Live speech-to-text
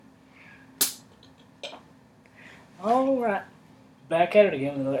All right. Back at it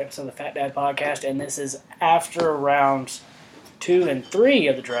again with another episode of the Fat Dad Podcast, and this is after rounds 2 and 3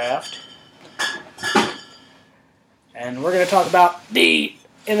 of the draft. And we're going to talk about the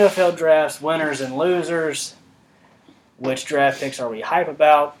NFL draft's winners and losers. Which draft picks are we hype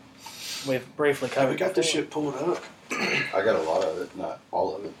about? We've briefly covered. We got this shit pulled up. I got a lot of it, not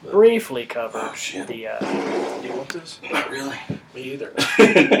all of it. But. Briefly covered. Oh, shit. Do you want this? Not really. Me either.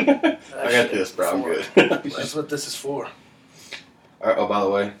 I got this, bro. I'm good. That's what this is for. All right, oh, by the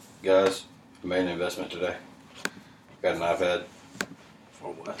way, guys, I made an investment today. Got an iPad.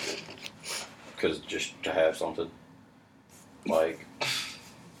 For what? Because just to have something. Like,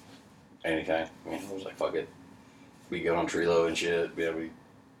 anything. I mean, I was like, fuck it. We go on Trello and shit. We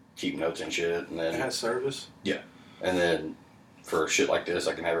keep notes and shit. And then It has service? Yeah. And then for shit like this,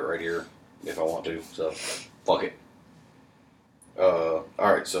 I can have it right here if I want to. So, fuck it.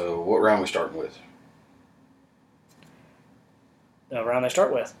 Alright, so what round we starting with? The round they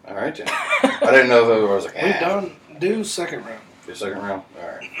start with. Alright, then. I didn't know if it was like, We done. Do second round. The second round?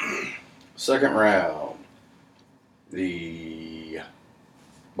 Alright. Second round. The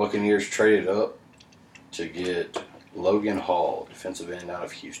Buccaneers traded up to get Logan Hall, defensive end out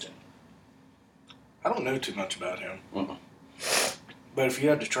of Houston. I don't know too much about him. Mm-mm. But if you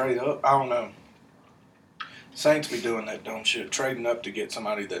had to trade up, I don't know. Saints be doing that dumb shit, trading up to get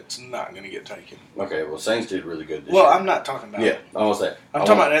somebody that's not going to get taken. Okay, well, Saints did really good this year. Well, I'm not talking about. Yeah, I was saying. I'm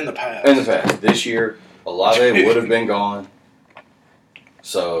talking about in the past. In the past. This year, Olave would have been gone.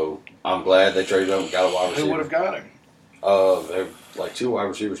 So, I'm glad they traded up and got a wide receiver. Who would have got him? There were like 2 wide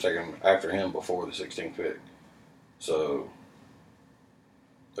receivers taken after him before the 16th pick. So,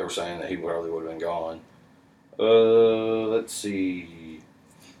 they were saying that he probably would have been gone. Let's see.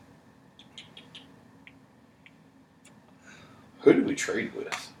 Who did we trade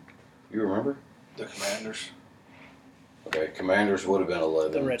with? You remember? The Commanders. Okay, Commanders would have been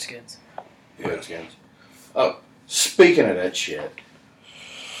 11. The Redskins. Redskins. Oh, speaking of that shit,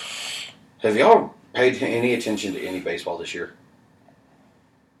 have y'all paid any attention to any baseball this year?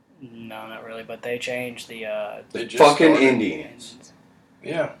 No, not really, but they changed the... The just fucking started. Indians.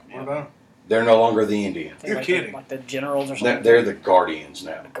 Yeah, what about him? They're no longer the Indians. You're like kidding. like the Generals or something. They're the Guardians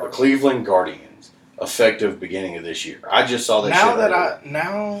now. The Cleveland Guardians. Effective beginning of this year. I just saw that Now shit. that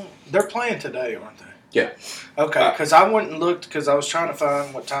now they're playing today, aren't they? Yeah. Okay, because I went and looked because I was trying to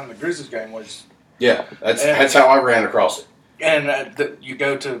find what time the Grizzlies game was. Yeah, that's how I ran across it. And you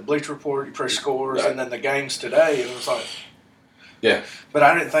go to Bleacher Report, you press scores, and then the game's today, and it was like... Yeah. But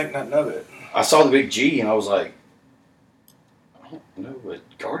I didn't think nothing of it. I saw the big G, and I was like, I don't know, but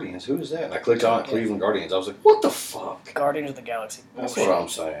Guardians, who is that? And I clicked on it, Cleveland Guardians. I was like, what the fuck? Guardians of the Galaxy. That's what I'm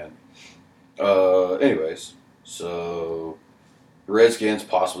saying. Anyways, so the Redskins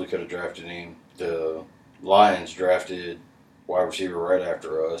possibly could have drafted him. The Lions drafted wide receiver right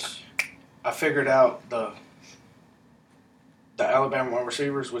after us. I figured out the Alabama wide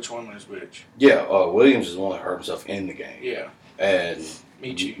receivers, which one was which. Yeah, Williams is the one that hurt himself in the game. Yeah. And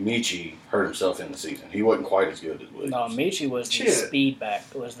Michi hurt himself in the season. He wasn't quite as good as Williams. No, Michi was the speed back.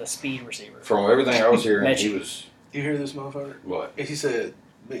 It was the speed receiver. From everything I was hearing, he was... You hear this motherfucker? What? He said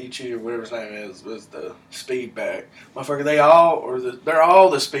Michi or whatever his name is was the speed back. Motherfucker, they're all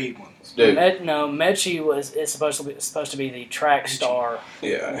the speed ones. Dude. Mechie is supposed to be the track star.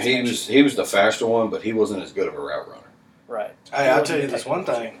 Yeah, he was the faster one, but he wasn't as good of a route runner. Right. Hey, I'll tell you this one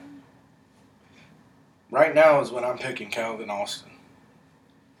thing. Right now is when I'm picking Calvin Austin.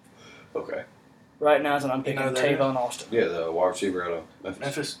 Okay. Right now is when I'm picking Tavon Austin. Yeah, the wide receiver out of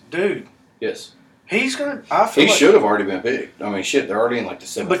Memphis. Dude. Yes. He's going to... He should have already been picked. I mean, shit, they're already in like the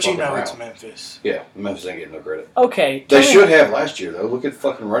 7th But you know round. it's Memphis. Yeah, Memphis ain't getting no credit. Okay. They should have last year, though. Look at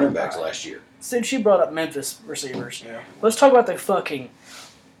fucking running backs last year. Since you brought up Memphis receivers, yeah. Let's talk about the fucking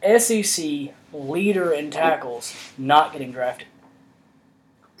SEC leader in tackles not getting drafted.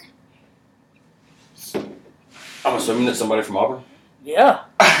 I'm assuming that's somebody from Auburn? Yeah.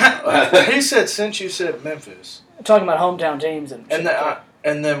 He said since you said Memphis. I'm talking about hometown teams.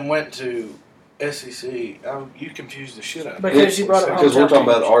 And then went to SEC. You confused the shit out of me. Because you brought up Because we're talking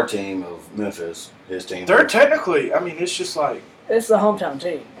teams. about our team of Memphis, his team. They're technically, I mean, it's just like... It's the hometown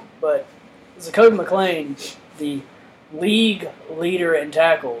team. But Zakoby McClain, the league leader in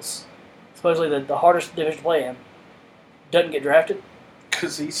tackles, supposedly the hardest division to play in, doesn't get drafted.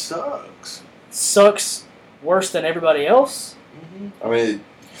 Because he sucks. Sucks worse than everybody else. Mm-hmm. I mean,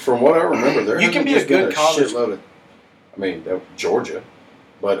 from what I remember, there you can be a good college. Shitload of, Georgia.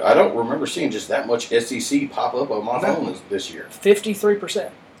 But I don't remember seeing just that much SEC pop up on my phone this year. 53%.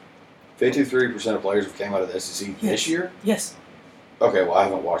 53% of players came out of the SEC this year? Yes. Okay, well, I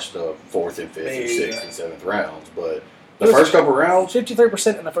haven't watched the 4th and 5th and 6th and 7th rounds, but the It was first couple rounds,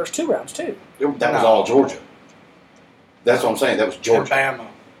 53% in the first 2 rounds too. that was all Georgia. That's what I'm saying. That was Georgia. Alabama.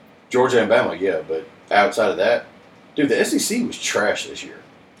 Georgia and Bama, yeah, but outside of that, dude, the SEC was trash this year.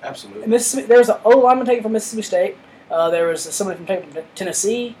 Absolutely. And Mississippi, there was an O lineman taken from Mississippi State. There was somebody from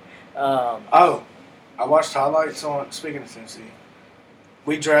Tennessee. I watched highlights on. Speaking of Tennessee,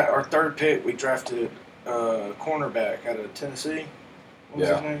 our 3rd pick. We drafted cornerback out of Tennessee. What was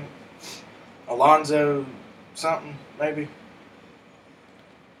his name? Alonzo something maybe.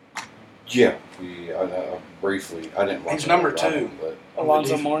 Yeah, I briefly. I didn't watch. He's number 2. Him, but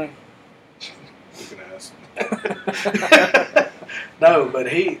Alonzo Mourning. You can ask. No, but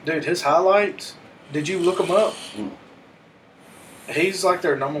dude, his highlights. Did you look him up? Mm. He's like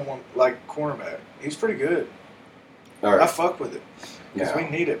their number 1 like cornerback. He's pretty good. All right. I fuck with it because we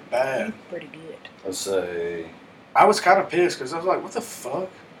need it bad. Pretty good. Let's say I was kind of pissed because I was like, "What the fuck?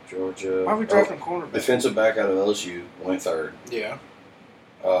 Georgia. Why are we drafting cornerback?" Defensive back out of LSU went 3rd. Yeah.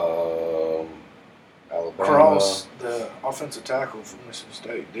 Alabama. Cross, the offensive tackle from Mississippi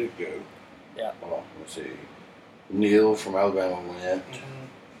State, did go. Yeah. Well, let's see. Neal from Alabama went.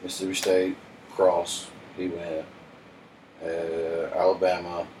 Mississippi State. Cross. He went.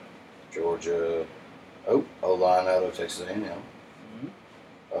 Alabama. Georgia. O-line out of Texas A&M.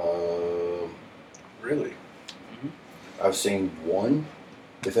 Really? I've seen one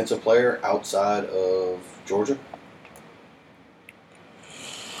defensive player outside of Georgia.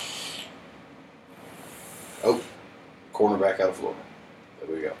 Cornerback out of Florida.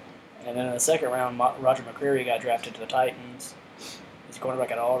 There we go. And then in the 2nd round, Roger McCreary got drafted to the Titans. He's a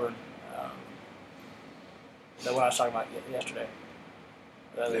cornerback out of Auburn. The one I was talking about yesterday.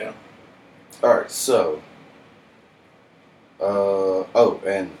 Yeah. All right, so.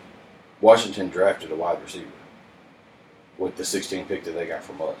 And Washington drafted a wide receiver with the 16th pick that they got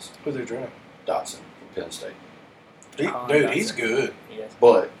from us. Who they draft? Dotson from Penn State. Dude, he's good. Yes.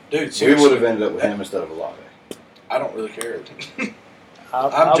 But Dude, we would have ended up with him instead of Olave. I don't really care.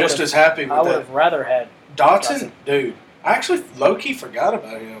 I just as happy with I would that. have rather had Dotson, dude. I actually low-key forgot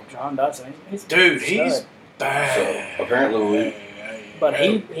about him. John Dotson. He's He's bad. So apparently, but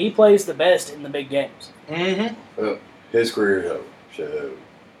he plays the best in the big games. Mm-hmm. His career is over. So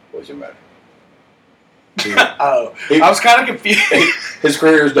what's it matter? I was kind of confused. His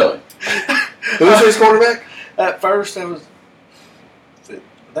career is done. Who's his quarterback? At first, I was.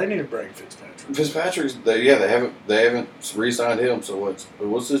 They need to bring Fitzpatrick. Fitzpatrick's. They haven't re-signed him. So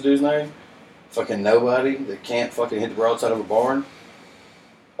what's this dude's name? Fucking nobody that can't fucking hit the broadside of a barn.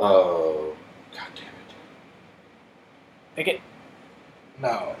 God damn it. Pick it.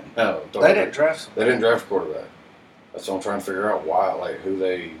 No. They didn't draft. They didn't draft a quarterback. That's what I'm trying to figure out. Why? Like who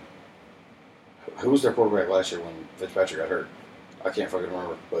was their quarterback last year when Fitzpatrick got hurt? I can't fucking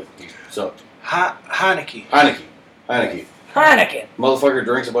remember, but he sucked. Heineke. Motherfucker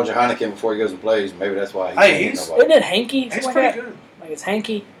drinks a bunch of Heineken before he goes and plays. Maybe that's why. Isn't it Hanky? He's like pretty that? good. Like it's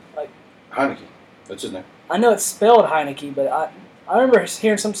Hanky. Like Heineke. That's his name. I know it's spelled Heineke, but I remember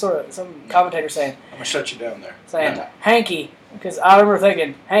hearing some commentator saying. I'm gonna shut you down there. Saying Hanky because I remember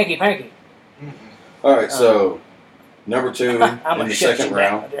thinking Hanky Panky. All right, so number 2 in the 2nd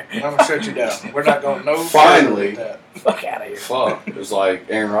round. I'm gonna shut you down. We're not going no. Finally. Fuck out of here. Fuck. It was like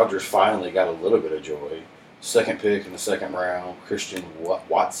Aaron Rodgers finally got a little bit of joy. 2nd pick in the 2nd round, Christian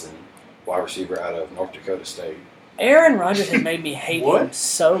Watson, wide receiver out of North Dakota State. Aaron Rodgers has made me hate him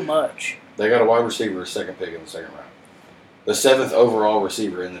so much. They got a wide receiver, 2nd pick in the 2nd round. The 7th overall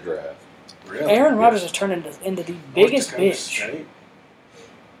receiver in the draft. Really? Aaron Rodgers has turned into the biggest bitch. State.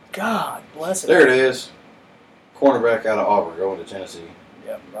 God bless him. There it is. Cornerback out of Auburn going to Tennessee.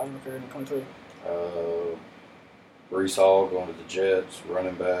 Yep, Roger McCreary 23. Brees Hall going to the Jets.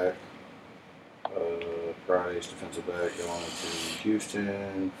 Running back. Price, defensive back, going to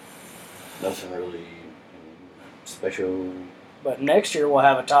Houston. Nothing really special. But next year we'll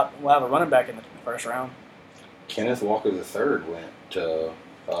have a running back in the 1st round. Kenneth Walker III went to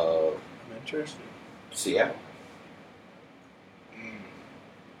Interesting. Seattle.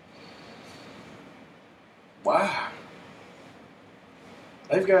 Wow.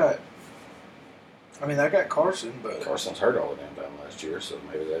 They got Carson, but Carson's hurt all the damn time last year, so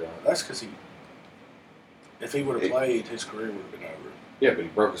maybe they don't. That's because if he would have played, his career would have been over. Yeah, but he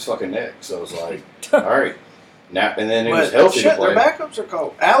broke his fucking neck, so it's like, all right. Now and then he was healthy to play. Their backups are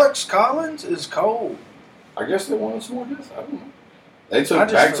cold. Alex Collins is cold. I guess they wanted some more depth. I don't know. They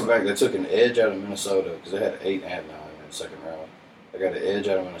took back-to-back. They took an edge out of Minnesota because they had 8 and 9 in the 2nd round. They got an edge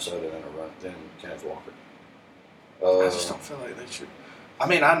out of Minnesota and then Kenneth Walker. I just don't feel like they should. I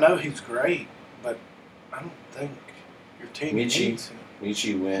mean, I know he's great, but I don't think Your team Michi. needs him.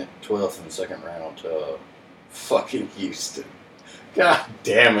 Michi went 12th in the second round to fucking Houston. God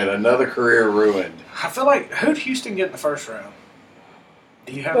damn it, another career ruined. I feel like, who'd Houston get in the first round?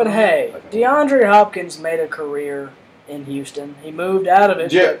 Do you have But any? hey, DeAndre Hopkins made a career in Houston. He moved out of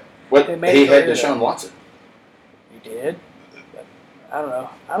it. Yeah, but what, made he a had career Deshaun there. Watson. He did. But I don't know.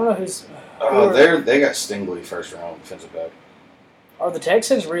 I don't know who's. They got Stingley first round defensive back. Are the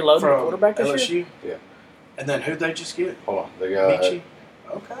Texans reloading the From quarterback this LSU? year? Yeah. And then who'd they just get? Hold on, they got Michi?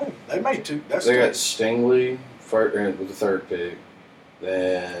 Okay. They made two. That's they got good. Stingley with the third pick.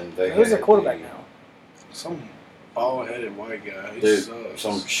 Then they Who's the had quarterback now? Some bald-headed white guy. He Dude, sucks.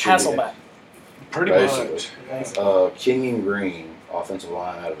 some shitty. Hasselbeck. Pretty basically. much. Yeah. Kenyon Green, offensive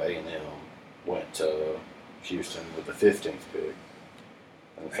line out of A&M, went to Houston with the 15th pick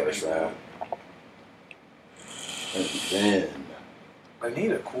in the first round. And then They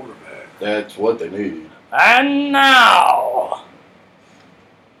need a quarterback. that's what they need. And now.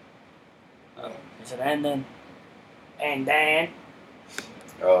 Oh, is it and then? And then?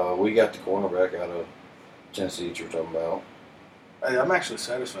 We got the cornerback out of Tennessee that you're talking about. Hey, I'm actually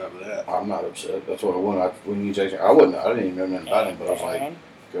satisfied with that. I'm not upset. That's what when you take. I didn't even know nothing about him, but I was like,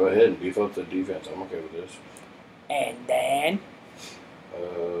 go ahead and beef up the defense. I'm okay with this. And then?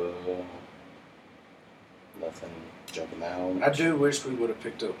 Nothing jumping out. I do wish we would have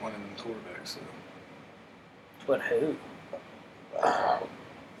picked up one of them quarterbacks, though. But who?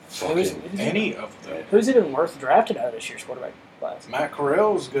 Fucking Any of them. Who's even worth drafting out of this year's quarterback class? Matt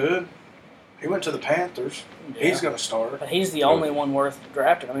Corral's good. He went to the Panthers. Yeah. He's going to start. But he's the only one worth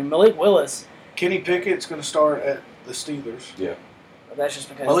drafting. I mean, Malik Willis. Kenny Pickett's going to start at the Steelers. Yeah. But that's just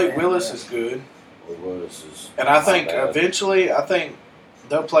because Malik Willis is good. Willis is. And I think not bad. eventually,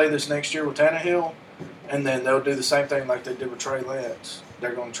 they'll play this next year with Tannehill, and then they'll do the same thing like they did with Trey Lance.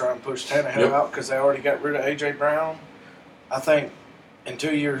 They're going to try and push Tannehill out because they already got rid of A.J. Brown. I think in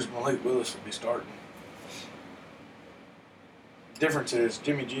 2 years, Malik Willis will be starting. Difference is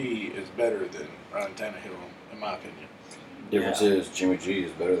Jimmy G is better than Ryan Tannehill, in my opinion. Difference is Jimmy G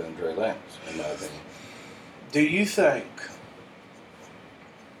is better than Trey Lance, in my opinion. Do you think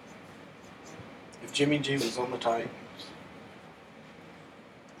if Jimmy G was on the Titans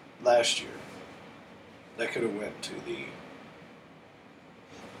last year, they could have went to the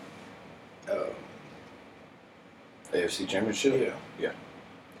AFC Championship? Yeah. Yeah.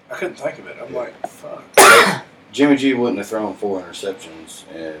 I couldn't think of it. I'm like, fuck. Jimmy G wouldn't have thrown 4 interceptions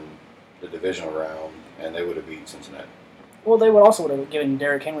in the divisional round, and they would have beat Cincinnati. Well, they would have given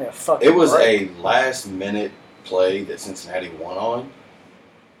Derrick Henry a fucking It was break. a last-minute play that Cincinnati won on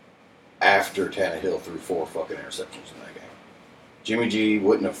after Tannehill threw 4 fucking interceptions in that game. Jimmy G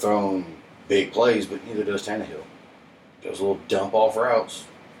wouldn't have thrown big plays, but neither does Tannehill. Those little dump-off routes.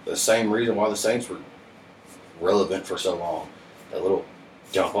 The same reason why the Saints were relevant for so long. That little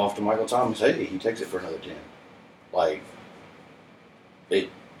dump-off to Michael Thomas, hey, he takes it for another 10. Like,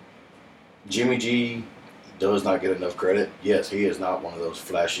 Jimmy G does not get enough credit. Yes, he is not one of those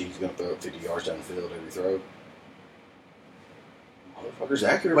flashy, he's going to throw it 50 yards down the field every throw. Motherfucker's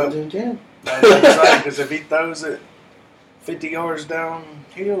accurate But- within 10. Because if he throws it 50 yards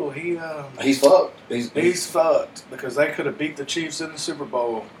downhill, He's fucked. he's fucked. Because they could have beat the Chiefs in the Super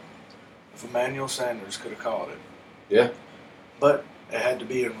Bowl if Emmanuel Sanders could have called it. Yeah. But it had to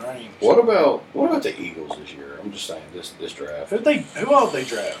be in range. What about the Eagles this year? I'm just saying, this draft. Who all they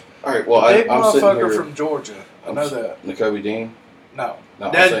draft? All right, well, Big I'm sitting motherfucker here. from Georgia. I know that. N'Kobe Dean? No. No,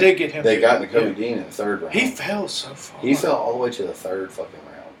 I'm That saying did get him. They got picked. N'Kobe Dean in the third round. He fell so far. He fell all the way to the third fucking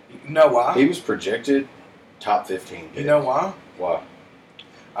round. You know why? He was projected top 15 pick. You know why? Why?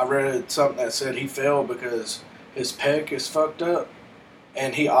 I read something that said he fell because his pec is fucked up,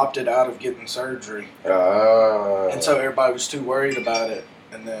 and he opted out of getting surgery. And so everybody was too worried about it.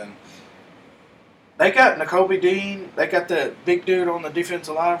 And then they got N'Kobe Dean. They got that big dude on the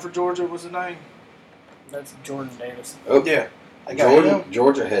defensive line for Georgia. What's his name? That's Jordan Davis. Oh, Yeah. They got him.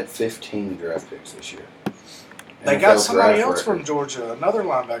 Georgia had 15 draft picks this year. They got NFL somebody draft else record. from Georgia, another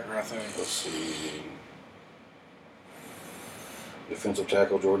linebacker, I think. Let's see. Defensive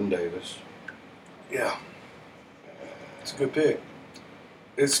tackle Jordan Davis. Yeah. It's a good pick.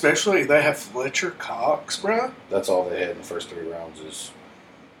 Especially they have Fletcher Cox, bro. That's all they had in the first 3 rounds is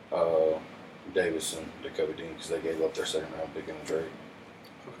Davis and N'Kobe Dean because they gave up their second round pick in the trade.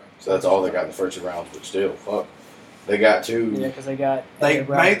 Okay. So that's all they got in the first 2 rounds, but still, fuck. They got 2. Yeah, because they got They A.J.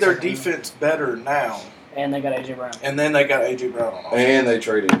 Brown made their second round. defense better now, And they got A.J. Brown. and then they got A.J. Brown on offense. And they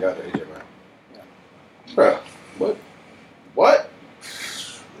traded and got A.J. Brown. Bruh, what? What?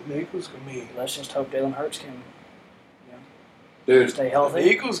 The Eagles gonna be. Let's just hope Jalen Hurts can Dude, stay The healthy.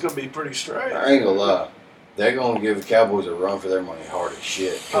 Eagles gonna be pretty straight. I ain't gonna lie. they're going to give the Cowboys a run for their money hard as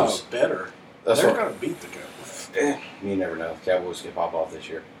shit. Oh, better. They're going to beat the Cowboys. You never know. The Cowboys can pop off this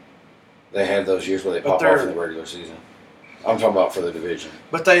year. They had those years where they pop off in the regular season. I'm talking about for the division.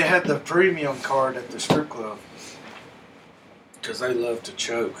 But they had the premium card at the strip club. Because they love to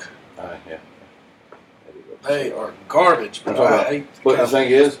choke. Yeah. They are garbage. But the thing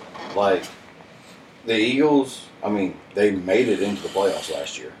is, like, the Eagles, I mean, they made it into the playoffs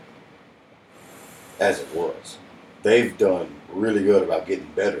last year. As it was. They've done really good about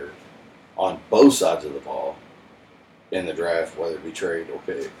getting better on both sides of the ball in the draft, whether it be trade or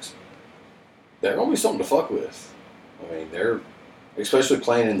picks. They're going to be something to fuck with. I mean, they're especially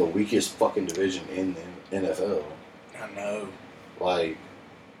playing in the weakest fucking division in the NFL. I know. Like,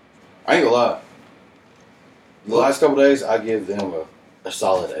 I ain't gonna lie. The last couple days, I give them a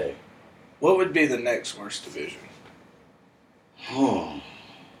solid A. What would be the next worst division?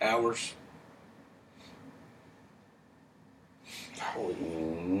 Ours.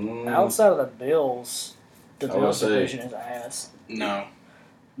 Outside of the Bills, the Bills division is ass. No.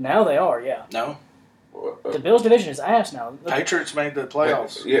 Now they are, yeah. No. The Bills division is ass now. Patriots made the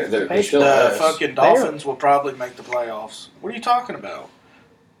playoffs. Yeah, they're still the fucking Dolphins will probably make the playoffs. What are you talking about?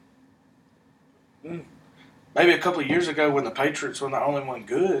 Maybe a couple of years ago when the Patriots were the only one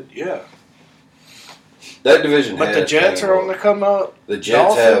good, yeah. That division, but the Jets are on the come up. The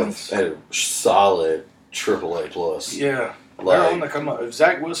Jets have a solid AAA plus. Yeah, they're on the come up. If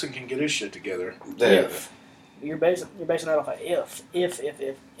Zach Wilson can get his shit together, you're basing that off of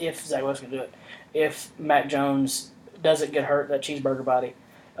if Zach Wilson can do it. If Mac Jones doesn't get hurt, that cheeseburger body.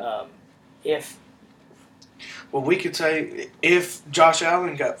 Well, we could say if Josh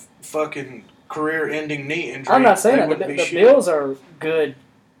Allen got fucking career-ending knee injury. I'm not saying that. The Bills are good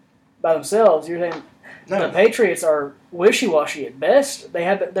by themselves. You're saying the Patriots are wishy-washy at best.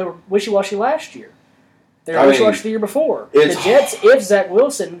 They were wishy-washy last year. They were wishy-washy the year before. The Jets, if Zach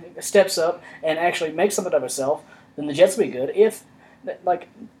Wilson steps up and actually makes something of himself, then the Jets will be good.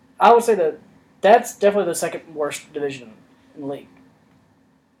 I would say that's definitely the second worst division in the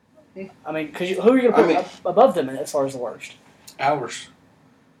league. I mean, because who are you going to put above them as far as the worst? Ours.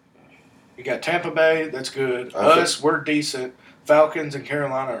 You got Tampa Bay, that's good. We're decent. Falcons and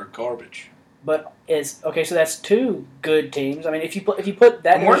Carolina are garbage. But so that's two good teams. I mean, if you put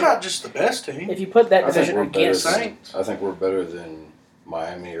that, we're not just the best team. If you put that division against Saints, I think we're better than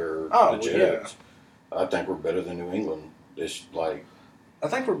Miami or the Jets. Yeah. I think we're better than New England. I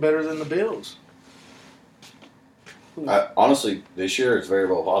think we're better than the Bills. Honestly, this year it's very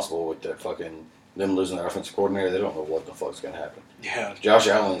well possible with that fucking them losing their offensive coordinator. They don't know what the fuck's gonna happen. Yeah, Josh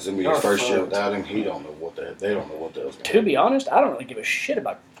Allen's gonna be his first year without him. He don't know what they don't know what the hell's going on. To be honest, I don't really give a shit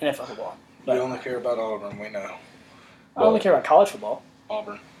about NFL football. We only care about Auburn. We know. I only care about college football.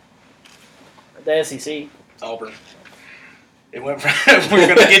 Auburn. The SEC. Auburn. It went from we're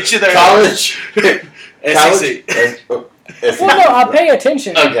gonna get you there. College. SEC. Well, no, I pay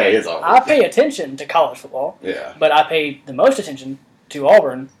attention. Okay, it's Auburn. I pay attention to college football. Yeah. But I pay the most attention to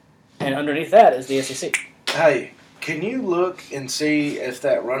Auburn, and underneath that is the SEC. Hey, can you look and see if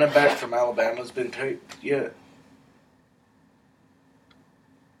that running back from Alabama's been picked yet?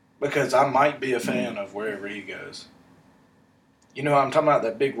 Because I might be a fan of wherever he goes. You know what I'm talking about?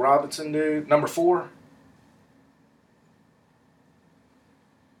 That big Robinson dude? Number 4?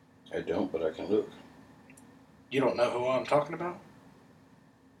 I don't, but I can look. You don't know who I'm talking about?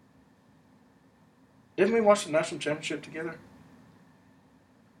 Didn't we watch the national championship together?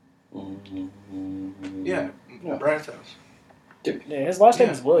 Mm-hmm. Yeah, Brad's house. Yeah, his last name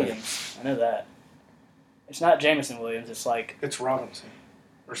is Williams. I know that. It's not Jameson Williams. It's Robinson.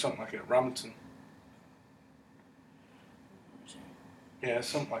 Or something like that. Robinson. Yeah,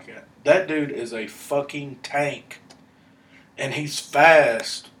 something like that. That dude is a fucking tank. And he's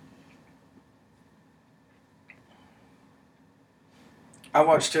fast. I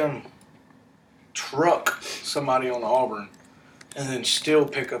watched him truck somebody on Auburn and then still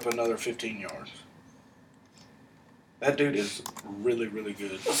pick up another 15 yards. That dude is really, really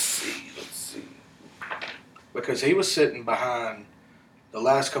good. Let's see. Because he was sitting behind the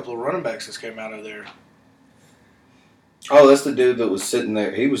last couple of running backs that came out of there. Oh, that's the dude that was sitting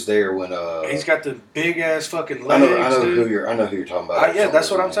there. He was there when he's got the big ass fucking legs. I know who you're talking about. Yeah, that's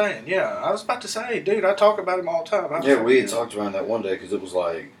what I'm saying. Yeah, I was about to say, dude, I talk about him all the time. We had talked about him that one day because it was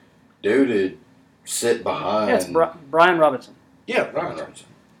like, dude had sit behind. Yeah, it's Brian Robinson. Yeah, Robinson.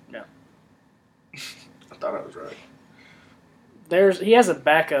 Yeah. I thought I was right. He has a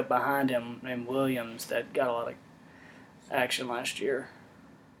backup behind him named Williams that got a lot of action last year.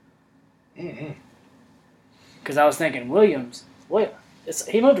 Mm-hmm. Because I was thinking, Williams,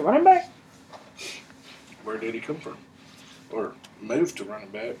 he moved to running back? Where did he come from? Or moved to running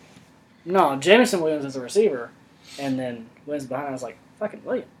back? No, Jameson Williams is a receiver, and then Williams behind. I was like, fucking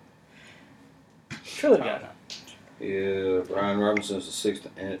Williams. Surely the guy now. Yeah, Brian Robinson is the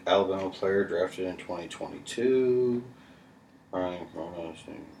 6th Alabama player drafted in 2022. Brian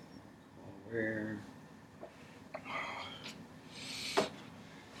Robinson, where?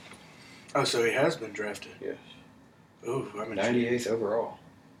 Oh, so he has been drafted. Yes. Ooh, I mean, 98th overall.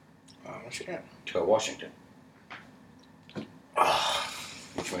 Oh, shit. To Washington.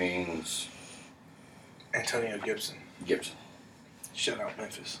 Which means Antonio Gibson. Shut out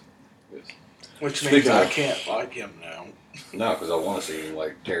Memphis. Yes. Which means I can't like him now. No, because I want to see him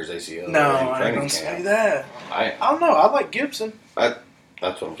like tear his ACL. No, I ain't gonna say that. I don't know. I like Gibson. That's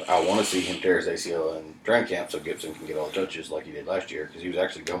what I'm saying. I want to see him tear his ACL in training camp so Gibson can get all the touches like he did last year because he was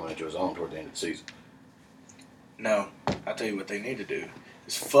actually going into his own toward the end of the season. No, I'll tell you what they need to do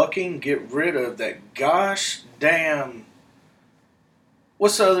is fucking get rid of that gosh damn.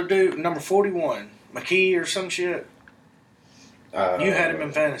 What's the other dude? Number 41, McKee or some shit. You had him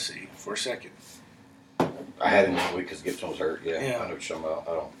in fantasy for a second. I had him in the week because Gibson was hurt. Yeah, yeah. I know what you're talking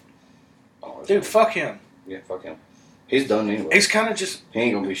about. I don't Dude, fuck him. Yeah, fuck him. He's done anyway. He's kind of just. He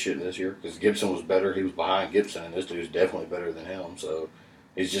ain't gonna be shitting this year because Gibson was better. He was behind Gibson, and this dude's definitely better than him. So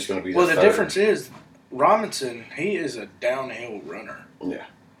he's just gonna be. Well, the difference is Robinson. He is a downhill runner. Yeah.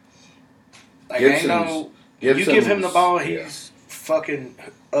 Like ain't no. You give him the ball, he's fucking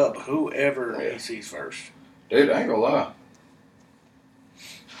up whoever he sees first. Dude, I ain't gonna lie.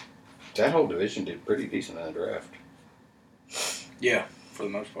 That whole division did pretty decent in the draft. Yeah, for the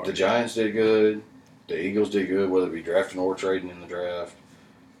most part. The Giants did good. The Eagles did good, whether it be drafting or trading in the draft.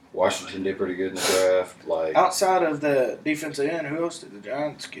 Washington did pretty good in the draft. Like outside of the defensive end, who else did the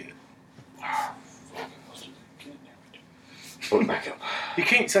Giants get? Put it back up. You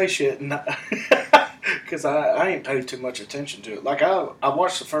can't say shit because I ain't paid too much attention to it. Like I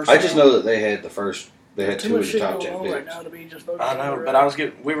watched the first. I just know that they had They had two of the top 10 picks. Right now to be just I know,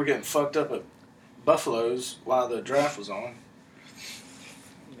 but we were getting fucked up at Buffalo's while the draft was on.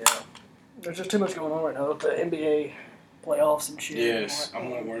 Yeah, there's just too much going on right now with the NBA playoffs and shit. Yes, I'm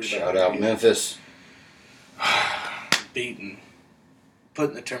not worried Shout about out Memphis. Beating,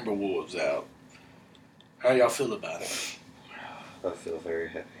 putting the Timberwolves out. How y'all feel about it? I feel very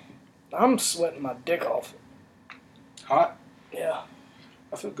happy. I'm sweating my dick off. Hot? Yeah.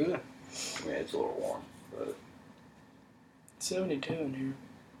 I feel good. Yeah, it's a little warm, but 72 in here.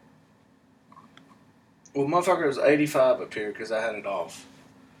 Well, motherfucker, it was 85 up here because I had it off.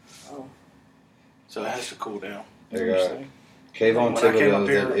 Oh. So it has to cool down. There you go. Kayvon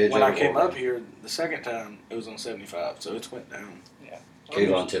Thibodeau. When I came up here the second time, it was on 75, so it's went down. Yeah.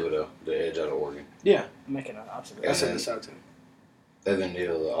 Kayvon Thibodeau, the edge out of Oregon. Yeah. I'm making an observation. I said this out too. Evan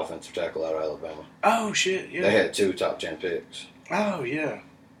Neal, the offensive tackle out of Alabama. Oh, shit, yeah. They had 2 top 10 picks. Oh, yeah.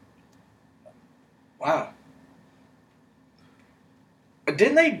 Wow.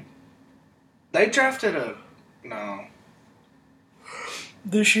 Didn't they drafted a... No.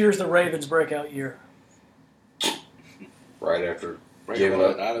 This year's the Ravens' breakout year. Right after giving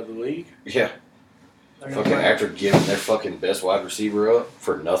up. Out of the league? Yeah. Fucking after giving their fucking best wide receiver up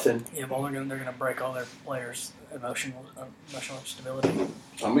for nothing. Yeah, well, they're gonna break all their players' emotional stability.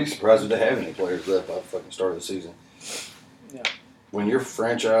 I'm be surprised if they have any players left by the fucking start of the season. Yeah. When your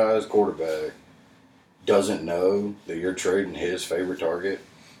franchise quarterback doesn't know that you're trading his favorite target,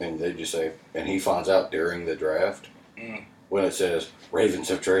 and they just say, and he finds out during the draft when it says Ravens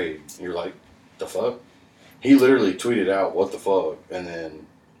have traded, you're like, the fuck? He literally tweeted out what the fuck, and then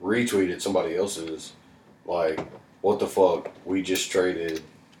retweeted somebody else's. Like, what the fuck? We just traded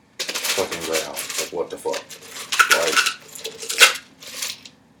fucking Browns. Like, what the fuck? Like,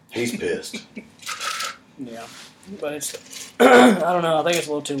 he's pissed. Yeah. But it's, I don't know. I think it's a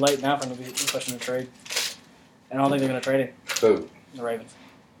little too late now for them to be pushing the trade. And I don't think they're going to trade him. Who? The Ravens.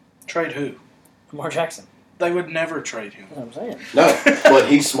 Trade who? Lamar Jackson. They would never trade him. That's what I'm saying. No, but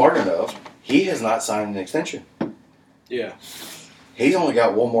he's smart enough. He has not signed an extension. Yeah. He's only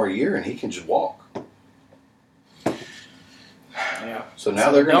got 1 more year, and he can just walk. Yeah. So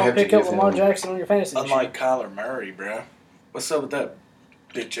now they're going to have to pick up give Lamar him... Jackson on your fantasy. Unlike Kyler Murray, bro. What's up with that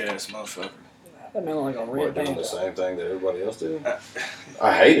bitch-ass motherfucker? That man like a red doing band. the same thing that everybody else did.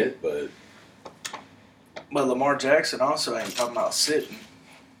 I hate it, but... But Lamar Jackson also ain't talking about sitting.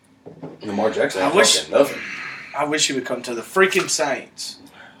 Lamar Jackson ain't fucking nothing. I wish he would come to the freaking Saints.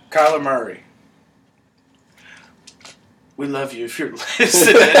 Kyler Murray. We love you if you're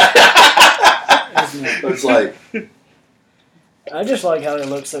listening. It's like... I just like how he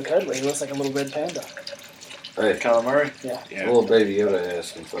looks so cuddly. He looks like a little red panda. Hey, Kyler Murray? Yeah. Little baby Yoda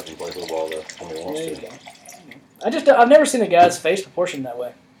ass can fucking play football though when he wants to. I've never seen a guy's face proportioned that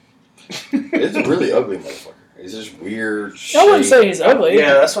way. It's a really ugly motherfucker. It's just weird shape. I wouldn't say he's ugly.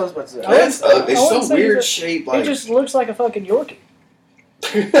 Yeah, that's what I was about to say. It's some weird shape. He just looks like a fucking Yorkie.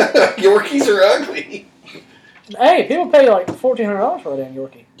 Yorkies are ugly. Hey, people pay like $1,400 for a damn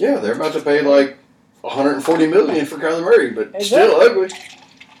Yorkie. Yeah, they're about to pay like $140 million for Kyler Murray, but exactly. Still ugly.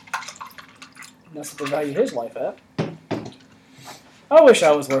 That's what they value his life at. I wish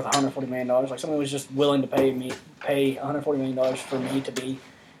I was worth $140 million. Like someone was just willing to pay $140 million for me to be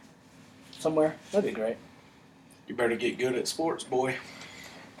somewhere. That'd be great. You better get good at sports, boy.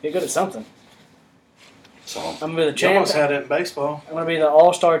 Get good at something. So I'm gonna be the You champ. almost had it in baseball. I'm gonna be the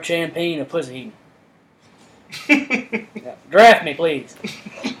all-star champion of pussy eating. Yeah. Draft me, please.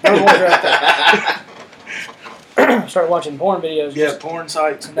 Number one draft pick. Start watching porn videos. Yeah, porn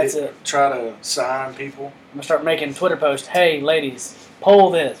sites. That's it. Try to sign people. I'm gonna start making Twitter posts. Hey, ladies,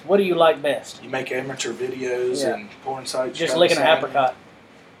 poll this. What do you like best? You make amateur videos and porn sites. Just licking an apricot.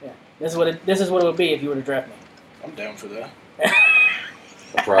 Yeah. This is what it would be if you were to draft me. I'm down for that.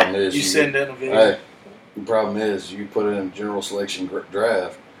 the problem is you send in a video. Hey, the problem is you put it in a general selection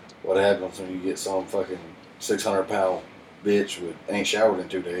draft. What happens when you get some fucking 600-pound bitch with ain't showered in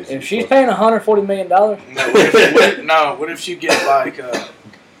 2 days? If she's paying $140 million, What if you get like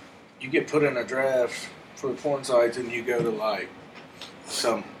you get put in a draft for the porn sites and you go to like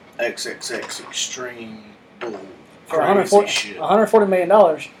some XXX extreme bull for crazy shit $140 million,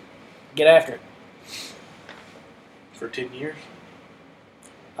 get after it. for 10 years.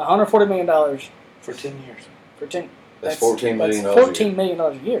 $140 million For 10 years. for 10. That's $14 million. That's $14 million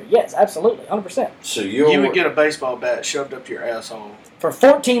a year. Yes, absolutely, 100%. So you would get a baseball bat shoved up your asshole For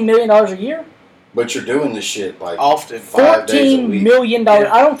 $14 million a year? But you're doing this shit like often. 5 days a $14 week. million.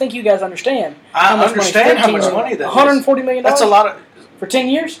 Yeah. I don't think you guys understand. I understand how much money that is. $140 million. That's a lot of. For 10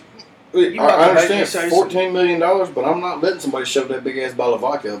 years? I understand $14 million, but I'm not letting somebody shove that big ass bottle of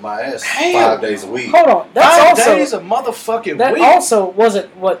vodka up my ass 5 days a week. Hold on. That's 5 days a motherfucking that week. That also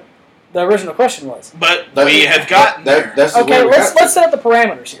wasn't what the original question was. But we have gotten there. Okay, let's set up the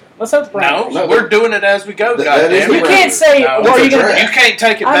parameters here. Let's set up the parameters. No, we're doing it as we go. Goddamn, you can't say. No, well, you can't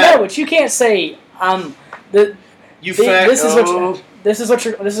take it back. I know, but you can't say this is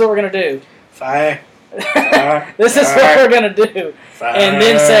what we're gonna do. Fine. This is what we're gonna do. And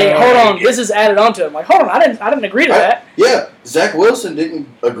then say, hold on, this is added onto it. I'm like, hold on, I didn't agree to that. Yeah, Zach Wilson didn't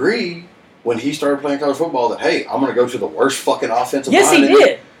agree when he started playing college football that, hey, I'm gonna go to the worst fucking offensive line. Yes, he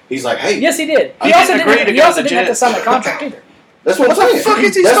did. He's like, hey. Yes, he did. He also didn't have to sign that contract either. That's what I'm saying.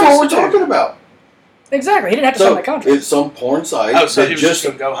 That's what we're talking about. Exactly. He didn't have to sign that contract. It's some porn site. Oh, so he was just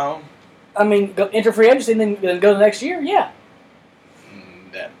going to go home? I mean, enter free agency and then go the next year? Yeah.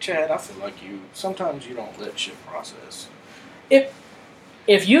 Chad, I feel like sometimes you don't let shit process.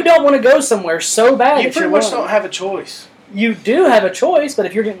 If you don't want to go somewhere so bad, you pretty much don't have a choice. You do have a choice, but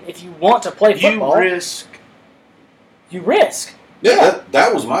if you want to play football, you risk. Yeah,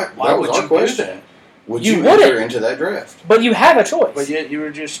 that was our question. Would you enter into that draft? But you have a choice. But yet you were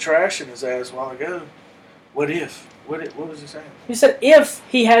just trashing his ass a while ago. What if? What was he saying? You said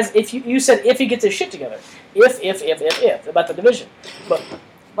you said if he gets his shit together. If about the division. But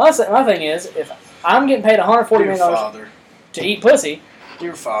my thing is, if I'm getting paid $140 million to eat pussy,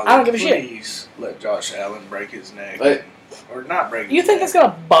 your father, I don't give a shit. Please let Josh Allen break his neck. Hey. Or not break his neck. You think that's going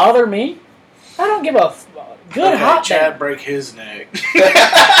to bother me? I don't give a good hot Chad break his neck.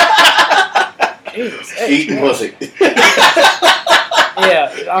 Jesus. Eating pussy.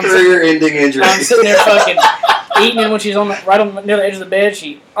 Yeah. Career-ending injury. I'm sitting there fucking eating it when she's near the edge of the bed.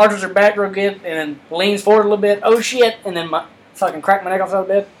 She arches her back real good and then leans forward a little bit. Oh, shit. And then fucking crack my neck off the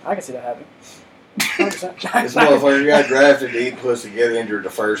bed. I can see that happening. 100%. This motherfucker got drafted to eat pussy, get injured the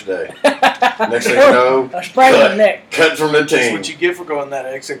first day. Next thing you know, a sprain in the neck. Cut from the team. That's what you get for going that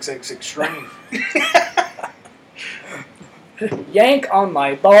XXX extreme. Yank on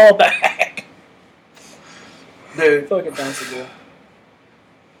my ball back. Dude. Fucking fancy girl.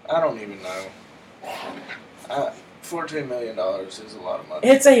 I don't even know. $14 million is a lot of money.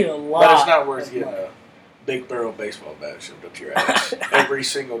 It's a lot. But it's not worth getting a big barrel baseball bat shoved up your ass every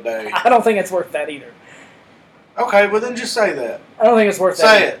single day. I don't think it's worth that either. Okay, well then just say that. I don't think it's worth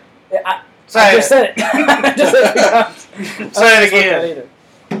that. Say it. I just said it. I just said it. Say it again.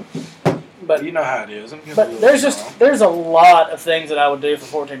 But you know how it is. But there's a lot of things that I would do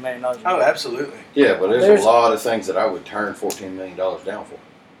for $14 million. Oh, absolutely. Yeah, but there's a lot of things that I would turn $14 million down for.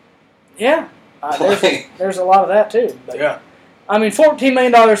 Yeah. There's a lot of that too. But, yeah. I mean, $14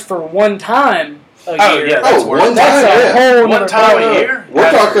 million for one time a Oh, year. yeah, Oh, one That's time, a yeah. whole One nother time ballgame. a year?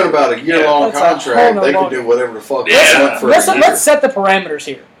 We're talking about a year-long That's a whole contract. nother They can ballgame. do whatever the fuck Yeah. they want for a year. Let's set the parameters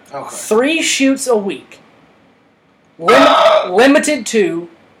here. Okay. 3 shoots a week. Limited to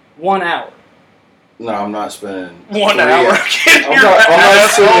 1 hour. No, I'm not spending 1 3 hour. I'm not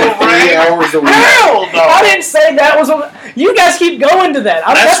spending 3 hours a week. Hell no. I didn't say that was what... You guys keep going to that.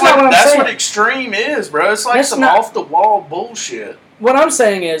 That's not what I'm saying. That's what extreme is, bro. It's like That's some not- off-the-wall bullshit. What I'm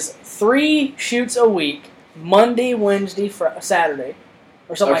saying is 3 shoots a week, Monday, Wednesday, Saturday,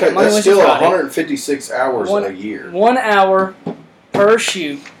 or something Okay, like that. Monday, that's Wednesday, still Friday. 156 hours a year. 1 hour per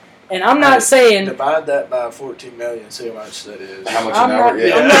shoot. And I'm not saying... Divide that by 14 million, see how much that is. How much I'm an hour?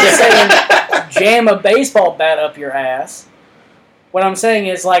 not, I'm not saying jam a baseball bat up your ass. What I'm saying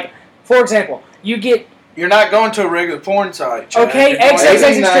is, like, for example, you get... You're not going to a regular porn site, Chad. Okay, You're going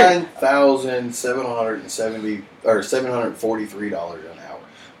XXX. $89,770 or $743 an hour.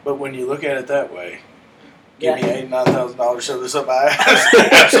 But when you look at it that way, Yeah. give me $89,000, shove this up my ass.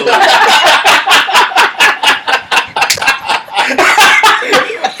 Absolutely.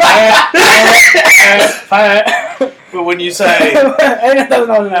 But when you say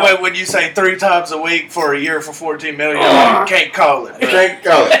when you say 3 times a week for a year for 14 million, you can't call it. Can't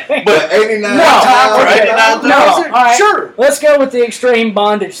call it. But 89 time for okay. 89,000? No, all right. Sure. Let's go with the extreme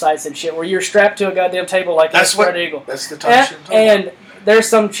bondage sites and shit, where you're strapped to a goddamn table like That's a what. spread eagle. That's the type of shit I'm talking And there's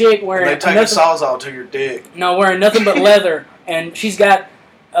some chick about. wearing They take a sawzall to your dick. wearing nothing but leather, and she's got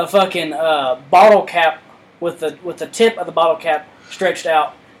a fucking bottle cap with the tip of the bottle cap stretched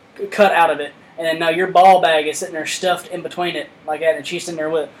out, cut out of it. And then now your ball bag is sitting there stuffed in between it like that, and she's sitting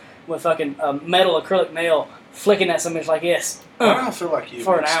there with fucking metal acrylic nail flicking at something like this. Why do I feel like you've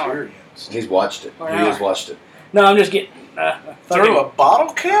For an hour. experienced? He's watched it. For an He has hour. watched it. No, I'm just getting Through a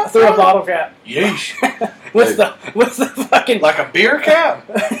bottle cap? through a bottle cap Yeesh. with the fucking Like a beer cap?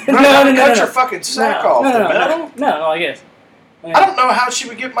 no. Cut your fucking sack off. No, the metal? No, like this. I don't know how she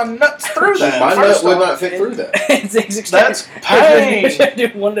would get my nuts through that. My nut First would off. not fit through that. That's pain. Do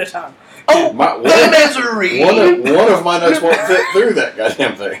one at a time. Oh, One misery. of my nuts won't fit through that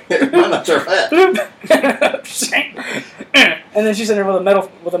goddamn thing. My nuts are fat. And then she's in there with a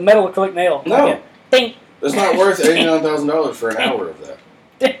metal acrylic nail. No. Like Pink, It's not worth $89,000 for an hour of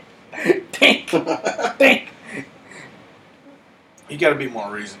that. pink, pink. You got to be more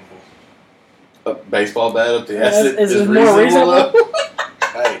reasonable. A baseball bat up the Is ass it is more reasonable? reasonable.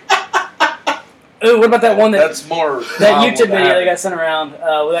 Hey, Ooh, what about that one that's more. that liable YouTube to video happen. that got sent around with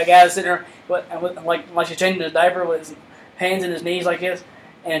that guy sitting there with like she's changing his diaper with his hands in his knees like this,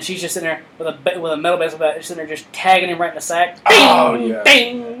 and she's just sitting there with a metal baseball bat, just sitting there just tagging him right in the sack. Oh, Ding, yeah.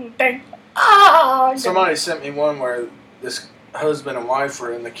 Ding, ding. Ah! Somebody sent me one where this husband and wife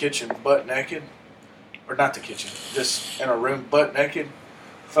were in the kitchen butt naked. Or not the kitchen, just in a room butt naked,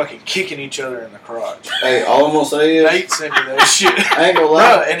 fucking kicking each other in the crotch. Hey, all I'm gonna say is, Nate sent me that shit. I ain't gonna lie.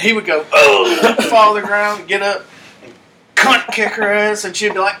 Bruh, and he would go, oh, fall to the ground, get up, and cunt kick her ass, and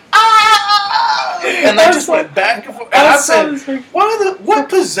she'd be like, ah! And they just went back and forth. And I said, what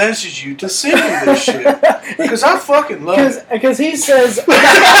possesses you to send me this shit? Because I fucking love it. Because he says...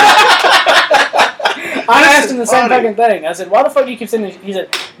 I asked him the same fucking thing. I said, why the fuck do you keep sending it? He said,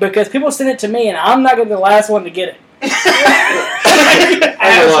 because people send it to me and I'm not going to be the last one to get it. I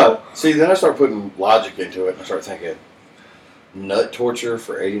ain't gonna lie. See, then I start putting logic into it and I start thinking, nut torture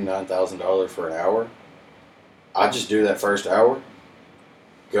for $89,000 for an hour? I just do that first hour,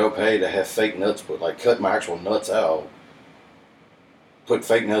 go pay to have fake nuts put, like cut my actual nuts out, put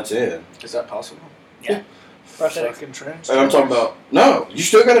fake nuts in. Is that possible? Yeah. Fucking trans. And I'm talking about, no, you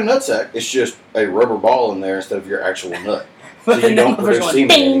still got a nut sack. It's just a rubber ball in there instead of your actual nut. So you don't produce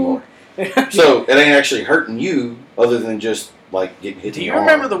semen anymore. So it ain't actually hurting you other than just like getting hit Do in you the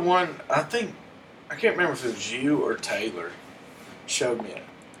remember arm. the one, I can't remember if it was you or Taylor showed me it.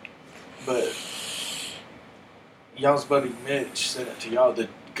 But y'all's buddy Mitch sent it to y'all, the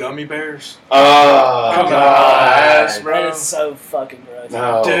gummy bears. Oh, Come on, God. ass, bro. That is so fucking gross.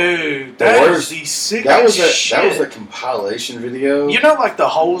 No. Dude, The that worst- is the sickest That was shit. a compilation video. You know, like the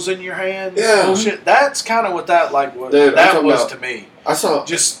holes in your hands? Yeah. Shit, that's kind of what that like was. Dude, I'm that talking was about- to me. I saw.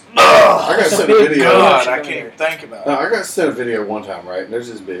 Just, I got It's a sent a big video. God, gun. I can't even think about No, it. I got sent a video one time, right? And there's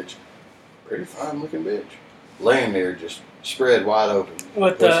this bitch, pretty fine looking bitch, laying there just spread wide open.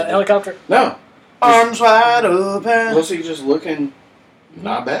 With the Pussy. helicopter. No, Arms wide open. pussy just looking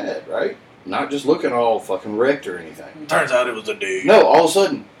not bad, right? Not just looking all fucking wrecked or anything. Turns out it was a dude. No, all of a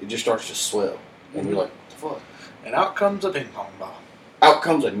sudden it just starts to swell, and you're like, what the fuck? And out comes a ping pong ball. Out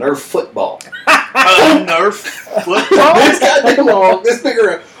comes a Nerf football. A Nerf football? This goddamn long, this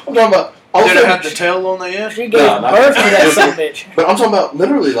bigger. I'm talking about. All of Did a it sudden, have the tail on the end? She gave No, not- birth to that son of a bitch. But I'm talking about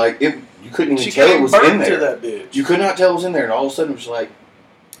literally like it you couldn't even tell it was in there. To that bitch. You could not tell it was in there, and all of a sudden it was like,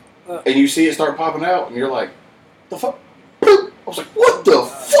 and you see it start popping out, and you're like, the fuck? I was like, what the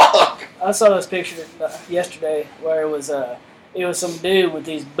fuck? I saw this picture yesterday where it was some dude with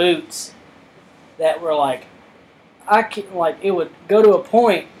these boots that were like, it would go to a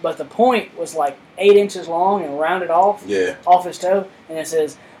point, but the point was like 8 inches long and rounded off off his toe, and it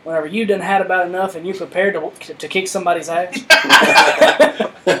says, whenever you done had about enough and you're prepared to kick somebody's ass.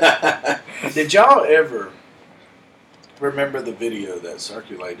 Did y'all ever remember the video that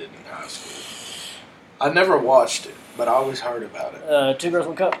circulated in high school? I never watched it, but I always heard about it. 2 Girls,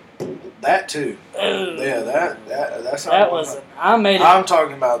 1 Cup. That too. Yeah, that's that was. I made it. I'm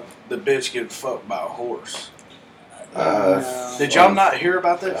talking about the bitch getting fucked by a horse. Did y'all not hear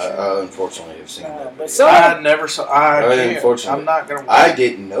about this? Unfortunately, have seen that. But I never saw. Unfortunately, I'm not gonna. I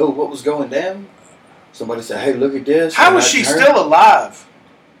didn't know what was going down. Somebody said, "Hey, look at this." How is she still alive?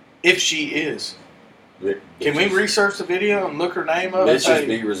 If she is, can we research the video and look her name up? Let's just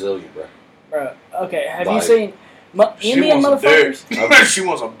be resilient, bro. Bro, okay. Have you seen Indian motherfuckers? She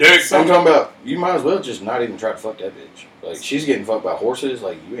wants some dick. I'm talking about. You might as well just not even try to fuck that bitch. Like, she's getting fucked by horses.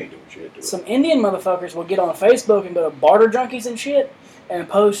 Like, you ain't doing shit to her. Some Indian motherfuckers will get on Facebook and go to barter junkies and shit and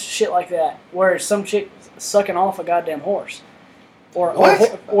post shit like that, where some chick sucking off a goddamn horse, or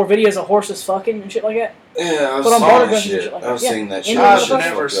videos of horses fucking and shit like that. Yeah, I've seen that shit. I've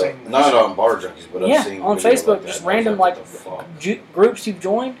never seen that. Not on barter junkies, but I've seen on Facebook, just random groups you've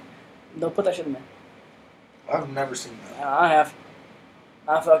joined. They'll put that shit in there. I've never seen that. I have.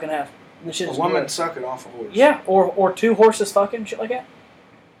 I fucking have. A woman sucking off a horse. Yeah, or 2 horses fucking, shit like that.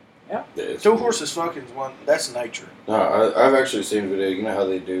 Yeah. 2 horses fucking is one. That's nature. No, I've actually seen a video. You know how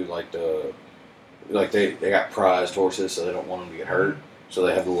they do they got prized horses, so they don't want them to get hurt. So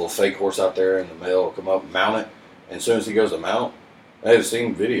they have the little fake horse out there, and the male will come up and mount it. And as soon as he goes to mount, I have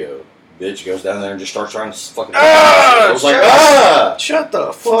seen video. Bitch goes down there and just starts trying to fucking. I was like, shut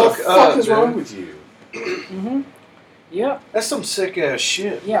the fuck up! What the fuck is wrong with you? Mm-hmm. Yeah. That's some sick ass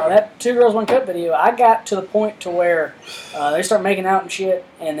shit. Yeah, that 2 Girls, 1 Cup video, I got to the point to where they start making out and shit,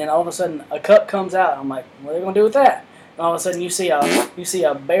 and then all of a sudden a cup comes out. I'm like, what are they gonna do with that? And all of a sudden you see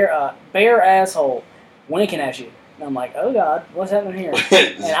a bare asshole winking at you. And I'm like, oh god, what's happening here?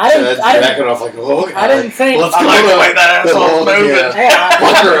 And I didn't think. Let's go the way that asshole's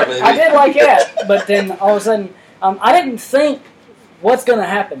moving. I did like that, but then all of a sudden, I didn't think what's gonna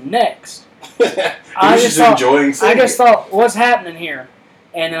happen next. I just thought, what's happening here?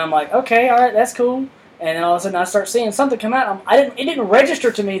 And then I'm like, okay, all right, that's cool. And then all of a sudden I start seeing something come out. It didn't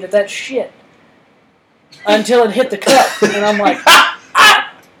register to me that's shit until it hit the cup, and I'm like,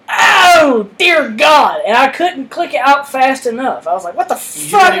 oh dear God! And I couldn't click it out fast enough. I was like, what the fuck is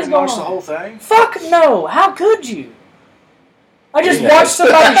going on? You didn't watch the whole thing? Fuck no! How could you? I just watched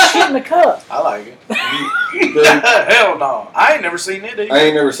somebody shit in the cup. I like it. Hell no. I ain't never seen it either. I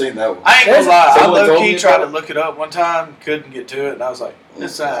ain't never seen that one. I ain't gonna lie. I low-key tried to look it up one time, couldn't get to it, and I was like,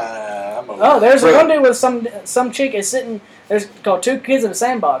 I'm over there's one dude with some chick is sitting, there's called 2 kids in a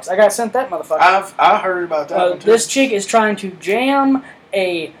sandbox. I got sent that motherfucker. I heard about that one too. This chick is trying to jam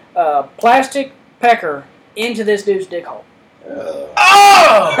a plastic pecker into this dude's dick hole.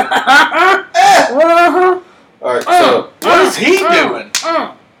 Alright, so what is he doing?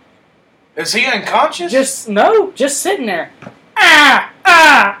 Is he unconscious? Just sitting there. I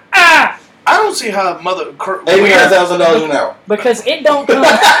don't see how $89,000 an hour. Because it don't come.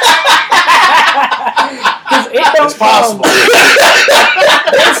 It's possible.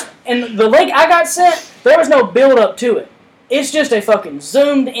 And the link I got sent, there was no build up to it. It's just a fucking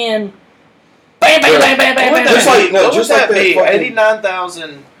zoomed in. Bam, bam, bam, bam, bam, bam. What would that be?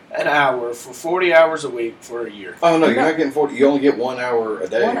 89,000 an hour for 40 hours a week for a year. Oh no, you're not getting 40. You only get 1 hour a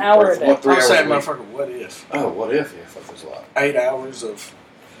day. 1 hour a day. I'm saying, motherfucker, what if? Oh, what if? Yeah, fuck, that's a lot. 8 hours of.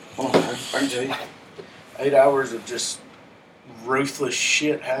 Hold on, I can tell you. 8 hours of just ruthless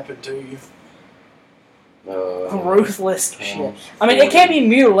shit happen to you. Ruthless shit. I mean, it can't be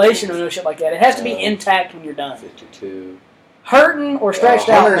mutilation or no shit like that. It has to be intact when you're done. 52. Hurting or stretched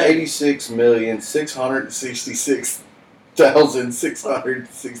out.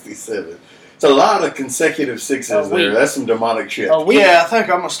 186,666,667. It's a lot of consecutive sixes there. That's some demonic shit. Yeah, I think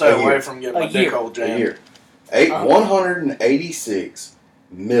I'm gonna stay away from getting my dick hole jammed. A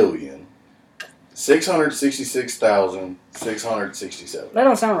year. 186,666,667. That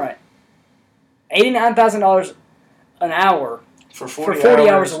don't sound right. $89,000 an hour for 40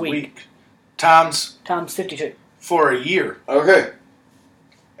 hours a week. Times 52. For a year. Okay.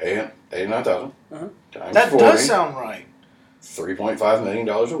 89,000 times that 40. Does sound right. $3.5 million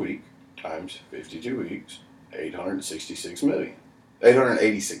a week times 52 weeks. $866 million.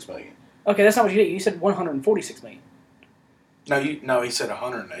 $886 million. Okay, that's not what you did. You said 146 million. No, he said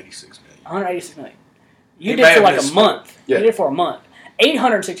 186 million. 186 million. You did for like a month. Yeah. You did for a month.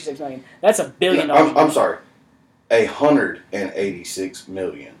 866 million. That's $1 billion. I'm sorry. 186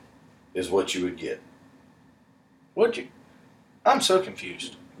 million is what you would get. What'd you? I'm so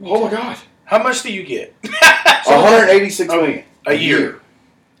confused. Oh my God! How much do you get? 186 million a year.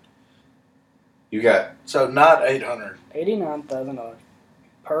 You got not 800. $89,000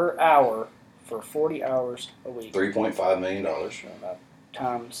 per hour for 40 hours a week. $3.5 million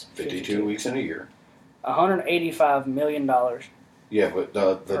times 52 weeks in a year. $185 million. Yeah, but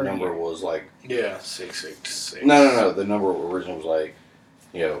the number year. Was like 666. No. The number originally was like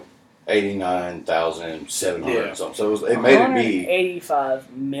 89,700 something. So it made it be $185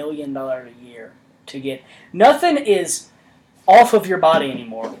 million a year to get. Nothing is off of your body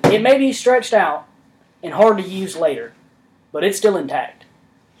anymore. It may be stretched out and hard to use later, but it's still intact.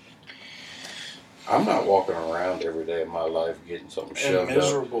 I'm not walking around every day of my life getting something shoved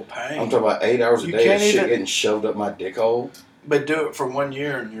miserable up. Pain. I'm talking about 8 hours a day of shit getting shoved up my dick hole. But do it for 1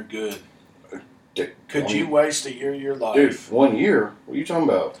 year and you're good. Could you waste a year of your life? Dude, 1 year? What are you talking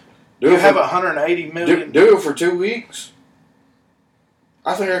about? You have 180 million. Do it for 2 weeks.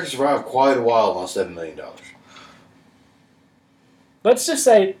 I think I could survive quite a while on $7 million. Let's just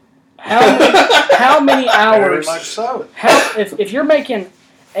say, how many hours? Very much so. If you're making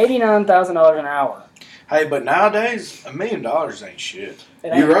 $89,000 an hour. Hey, but nowadays $1 million ain't shit.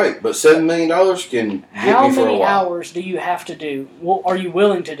 You're right, but $7 million can get me for a while. How many hours do you have to do? What are you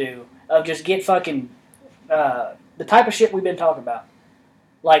willing to do of just get fucking the type of shit we've been talking about?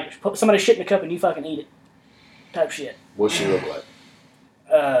 Like put somebody shit in a cup and you fucking eat it. Type shit. What's she look like?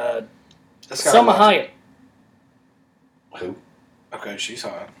 Selma Hayek. Who? Okay, she's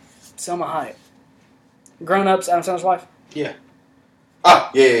hot. Selma Hayek. Grown Ups, Adam Sandler's wife. Yeah. Ah,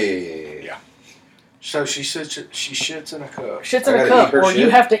 yeah. So she shits in a cup. Shits in a cup, or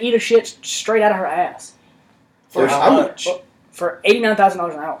you have to eat a shit straight out of her ass. For how much? For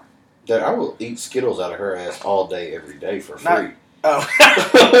 $89,000 an hour. That I will eat Skittles out of her ass all day, every day for free. Oh.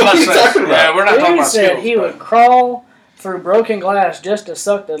 What are you talking about? Yeah, we're not talking about said Skittles. He would crawl through broken glass just to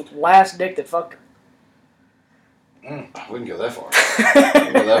suck the last dick that fucked her. I wouldn't go that far.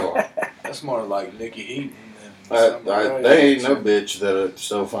 That's more like Nikki Heaton. They ain't no bitch that's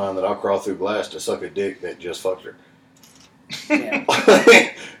so fine that I'll crawl through glass to suck a dick that just fucked her. Yeah.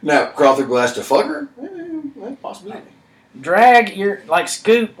 Now, crawl through glass to fuck her? That's a possibility. Drag your,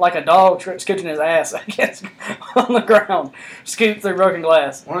 scoot like a dog scooting his ass, I guess, on the ground. Scoot through broken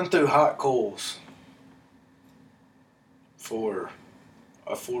glass. Run through hot coals for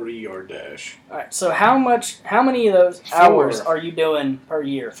a 40-yard dash. All right, so how many of those hours are you doing per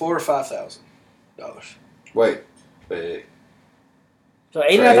year? $4,000 or $5,000. Wait. So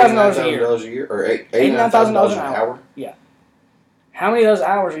 $89,000 a year. $89,000 a year? Or $89,000 an hour? Yeah. How many of those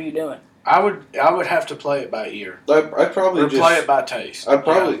hours are you doing? I would have to play it by ear. I'd probably play it by taste. I'd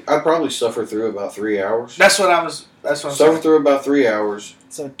probably suffer through about 3 hours. That's what I'm suffer saying. through about 3 hours.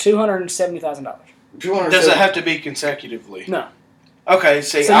 So $270,000. Does it have to be consecutively? No. Okay,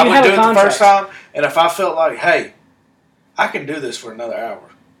 see, So I you would have do a it the contract. first time, and if I felt like, hey, I can do this for another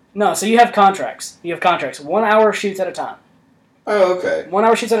hour. No, so you have contracts. 1 hour shoots at a time. Oh, okay. 1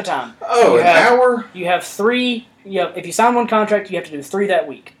 hour shoots at a time. Oh, an hour? You have 3. If you sign one contract, you have to do 3 that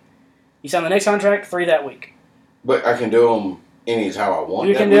week. You sign the next contract, 3 that week. But I can do them anytime I want.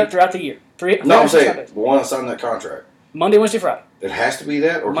 You can do it throughout the year. No, I'm saying when I sign that contract. Monday, Wednesday, Friday. It has to be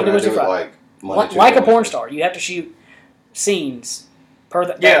that, or Monday, can I Wednesday, do Friday. it Monday, Tuesday, like a porn Wednesday? star, you have to shoot scenes per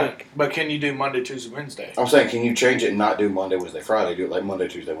that week. But can you do Monday, Tuesday, Wednesday? I'm saying, can you change it and not do Monday, Wednesday, Friday? Do it like Monday,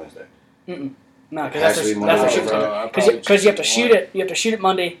 Tuesday, Wednesday. Mm-mm. No, It has because to be Monday, that's Wednesday, what Friday. because you have to shoot it. You have to shoot it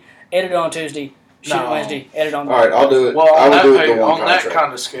Monday, edit it on Tuesday, shoot it Wednesday, edit on. All right, I'll do it. Well, I would do it the one on contract. that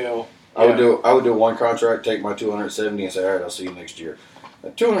kind of scale. I would do one contract, take my $270, and say, all right, I'll see you next year.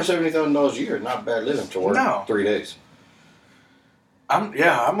 $270,000 a year is not bad living to work 3 days. I'm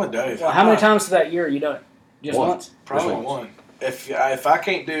with Dave. Well, how many times that year are you done it? Just once? Probably one. If I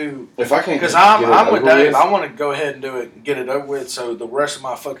can't do, because I'm with Dave, I want to go ahead and do it and get it over with, so the rest of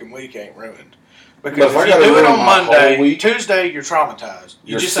my fucking week ain't ruined. Because if you do it on Monday, Tuesday you're traumatized.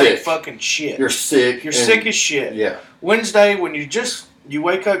 You just ain't fucking shit. You're sick. You're sick as shit. Yeah. Wednesday when you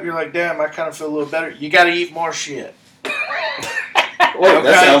wake up, you're like, damn, I kind of feel a little better. You got to eat more shit. Wait,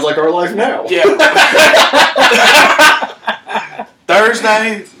 that sounds like our life now. Yeah.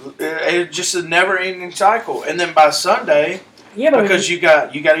 Thursday, it's just a never-ending cycle, and then by Sunday, because you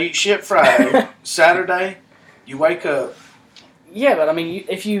got to eat shit Friday. Saturday, you wake up. Yeah, but I mean,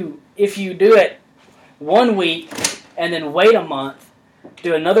 if you do it 1 week and then wait a month,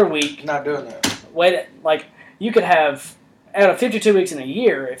 do another week. Not doing that. Wait, like you could have out of 52 weeks in a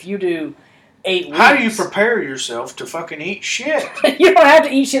year, if you do 8 weeks. How do you prepare yourself to fucking eat shit? You don't have to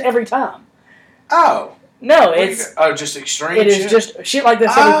eat shit every time. Oh. No, it's just extreme. It is just shit like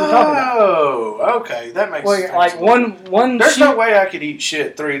this that we're talking about. Oh, okay, that makes sense. Like one. There's no way I could eat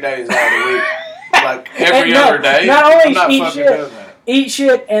shit 3 days out of the week, like every other day. Not only I'm not eat fucking shit, doing that. Eat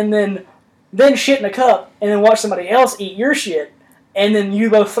shit and then shit in a cup and then watch somebody else eat your shit and then you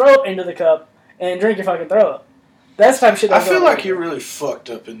both throw up into the cup and drink your fucking throw up. That's the type of shit. I feel like you're really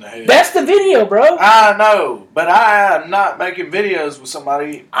fucked up in the head. That's the video, bro. I know, but I am not making videos with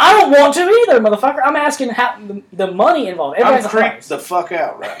somebody. I don't want to either, motherfucker. I'm asking how the money involved. I'm creeped the fuck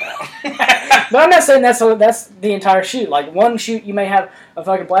out right now. But I'm not saying that's the entire shoot. Like one shoot, you may have a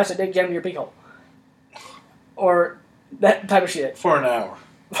fucking plastic dick jammed in your pee hole, or that type of shit for an hour.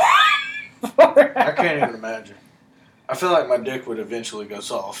 I can't even imagine. I feel like my dick would eventually go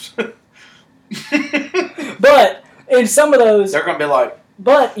soft. But in some of those, they're gonna be like.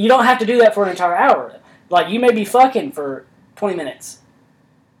 But you don't have to do that for an entire hour. Like you may be fucking for 20 minutes.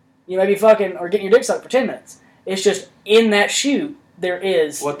 You may be fucking or getting your dick sucked for 10 minutes. It's just in that shoot there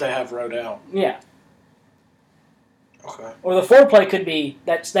is what they have wrote out. Yeah. Okay. Or the foreplay could be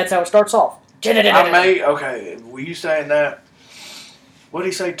that's how it starts off. Okay. Were you saying that? What did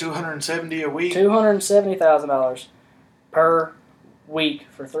he say? $270 a week. $270,000 per week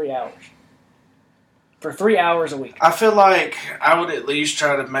for 3 hours. For 3 hours a week. I feel like I would at least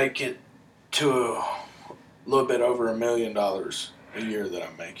try to make it to a little bit over $1 million a year that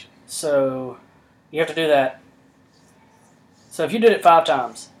I'm making. So you have to do that. So if you did it 5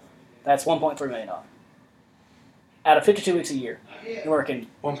 times, that's $1.3 million. Out of 52 weeks a year, you're working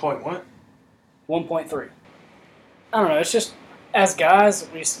 1 point what? 1.3. I don't know. It's just as guys,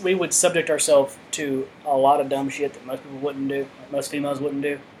 we would subject ourselves to a lot of dumb shit that most people wouldn't do, most females wouldn't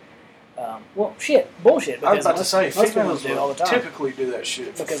do. Bullshit. I was about to say, most females do it all the time. Typically do that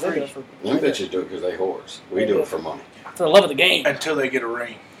shit for because free. they do it for. Them bitches do it because they whores. We do it for money. For the love of the game. Until they get a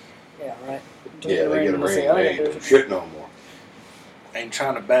ring. Yeah, right. Until they get a ring. They ain't doing shit no more. Ain't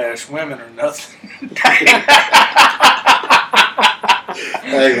trying to bash women or nothing.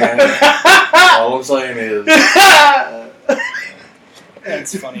 Hey man, all I'm saying is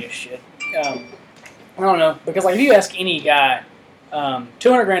that's funny as shit. I don't know because like if you ask any guy,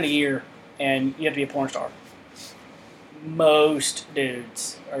 $200,000 a year and you have to be a porn star, most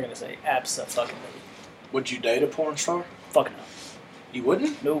dudes are gonna say absolutely. Would you date a porn star? Fucking no. You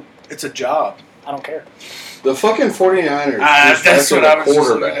wouldn't? Nope. It's a job. I don't care. The fucking 49ers. That's what I was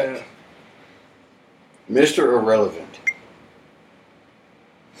quarterback. just looking at. Mr. Irrelevant.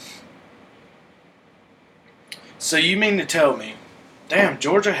 So you mean to tell me, damn,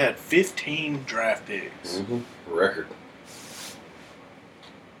 Georgia had 15 draft picks. Mm-hmm. Record.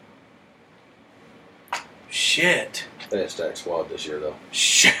 Shit. They had stacked squad this year, though.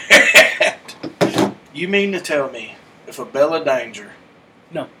 Shit. You mean to tell me, if a Bella Danger...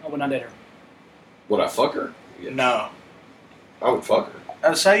 No, I would not date her. Would I fuck her? Yes. No. I would fuck her.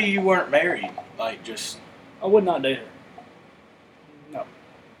 I'd say you weren't married. Like, just... I would not date her. No.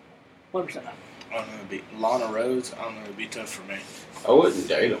 100% not. I don't know, it'd be Lana Rhodes. I don't know, it'd be tough for me. I wouldn't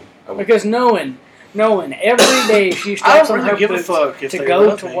date them. Because knowing every day she starts on her boots to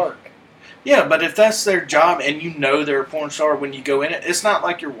go to work. Yeah, but if that's their job and you know they're a porn star when you go in it, it's not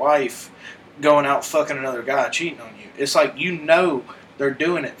like your wife going out fucking another guy cheating on you. It's like you know they're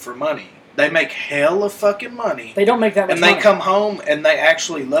doing it for money. They make hell of fucking money. They don't make that much money. money. And they come home and they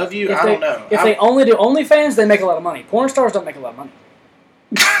actually love you. I don't know. If they only do OnlyFans, they make a lot of money. Porn stars don't make a lot of money.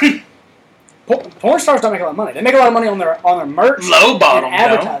 Porn stars don't make a lot of money. They make a lot of money on their merch. Low bottom,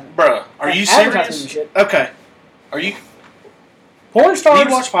 advertising. Bruh, are you serious? Shit. Okay. Are you... Porn stars... Do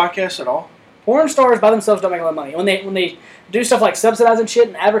you watch podcasts at all? Porn stars by themselves don't make a lot of money. When they do stuff like subsidizing shit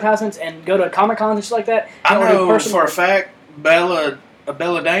and advertisements and go to Comic-Cons and shit like that... I know for a fact, Bella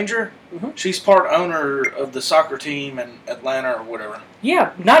Danger, mm-hmm. She's part owner of the soccer team in Atlanta or whatever.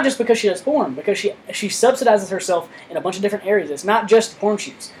 Yeah, not just because she does porn, because she subsidizes herself in a bunch of different areas. It's not just porn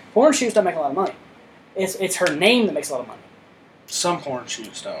shoots. Porn shoots don't make a lot of money. It's her name that makes a lot of money. Some porn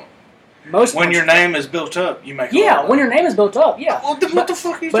shoots don't. Most when your name is built up, you make a lot of money. When your name is built up, yeah. Well, then what the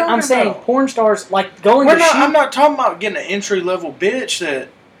fuck are you talking about? But I'm saying porn stars, like going to shoot... I'm not talking about getting an entry-level bitch that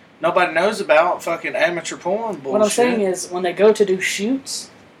nobody knows about, fucking amateur porn bullshit. What I'm saying is, when they go to do shoots,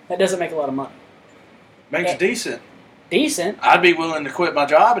 that doesn't make a lot of money. Makes decent. Decent. I'd be willing to quit my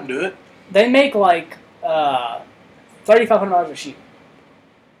job and do it. They make like $3,500 a shoot.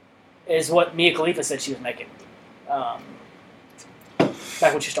 Is what Mia Khalifa said she was making back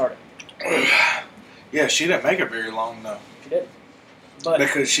when she started. Yeah, she didn't make it very long though. She did. But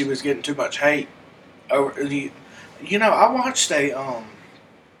because she was getting too much hate. Over the, I watched a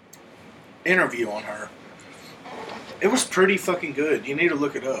interview on her. It was pretty fucking good. You need to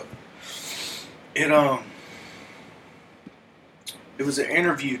look it up. It was an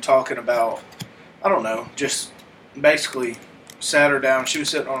interview talking about, I don't know, just basically sat her down. She was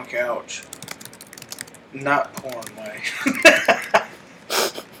sitting on a couch. Not porn way.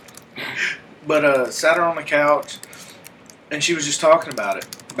 But sat her on the couch, and she was just talking about it,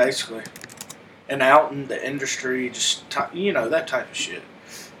 basically. And out in the industry, just, that type of shit.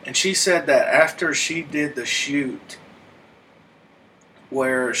 And she said that after she did the shoot,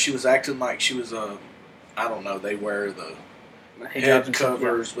 where she was acting like she was I don't know, they wear the head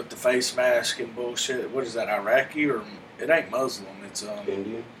covers with the face mask and bullshit. What is that, Iraqi? Or it ain't Muslim, it's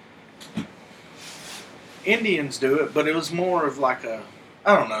Indian? Indians do it, but it was more of like a,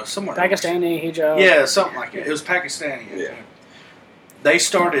 I don't know, somewhere Pakistani hijab. Yeah, something like it. It was Pakistani. Yeah. They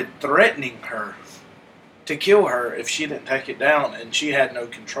started threatening her to kill her if she didn't take it down, and she had no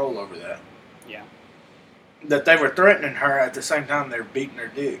control over that. Yeah. That they were threatening her at the same time they were beating her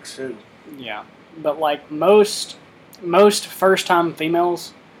dicks too. Yeah, but like most first-time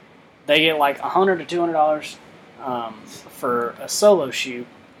females, they get like $100 to $200 for a solo shoot,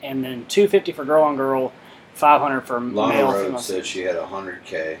 and then $250 for girl on girl, $500 for Lana male. Rhodes female. said she had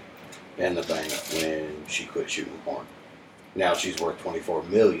 $100K in the bank when she quit shooting porn. Now she's worth $24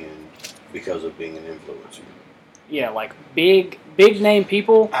 million because of being an influencer. Yeah, like big name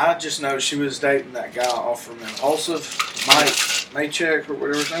people. I just know she was dating that guy off from Impulsive, Mike Maycheck or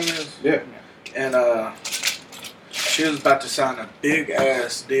whatever his name is. Yeah. And she was about to sign a big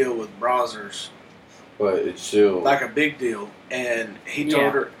ass deal with Brazzers. But it's still like a big deal. And he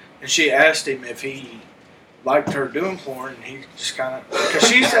told her, and she asked him if he liked her doing porn, and he just kind of, because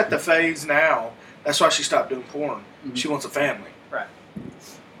she's at the phase now, that's why she stopped doing porn. Mm-hmm. She wants a family. Right.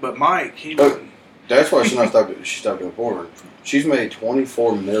 But Mike, he wouldn't. That's why she stopped doing porn. She's made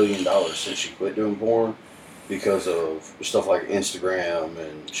 $24 million since she quit doing porn because of stuff like Instagram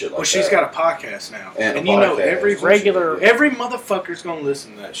and shit like that. Well, she's got a podcast now, and you know every motherfucker's gonna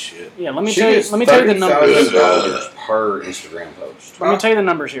listen to that shit. Yeah, let me tell you the numbers. $30,000 per Instagram post. Let me tell you the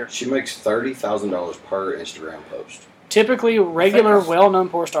numbers here. She makes $30,000 per Instagram post. Typically, regular, well-known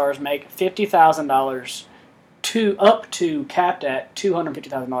porn stars make $50,000 up to capped at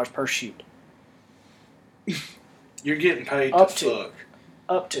 $250,000 per shoot. You're getting paid up to fuck.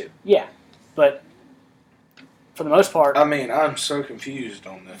 Up to, yeah. But for the most part... I mean, I'm so confused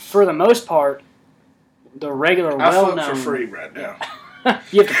on this. For the most part, the regular, well-known... I fuck for free right now.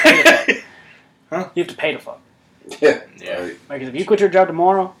 You have to pay to fuck. Huh? You have to pay to fuck. Yeah. Because if you quit your job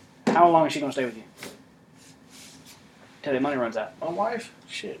tomorrow, how long is she going to stay with you? Till the money runs out. My wife?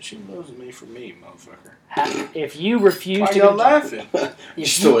 Shit, she loves me for me, motherfucker. If you refuse to get a laughing?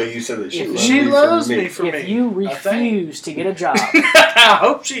 Just the way you said that she loves me for me. If you refuse to get a job... I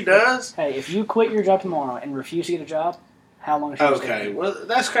hope she does. Hey, if you quit your job tomorrow and refuse to get a job, how long is she stay with you? Well,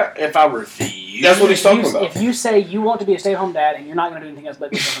 that's kind of, if I refuse. That's what he's talking about. If you say you want to be a stay-at-home dad and you're not going to do anything else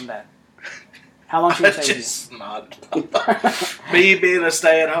but be a stay-at-home dad, how long should she stay with you? Me being a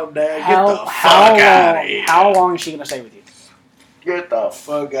stay-at-home dad, get the fuck out of here. How long is she going to stay with you? Get the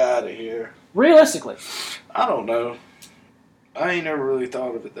fuck out of here. Realistically. I don't know. I ain't never really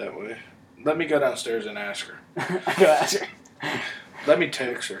thought of it that way. Let me go downstairs and ask her. Go ask her. Let me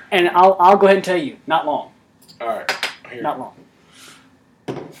text her. And I'll go ahead and tell you, not long. All right. Here. Not long.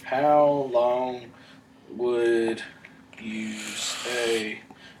 How long would you stay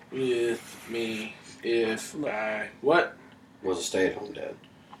with me if I... What? Was a stay-at-home dad.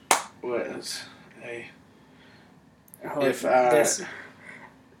 Was a... If this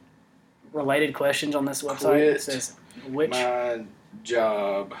related questions on this website, it says, which... my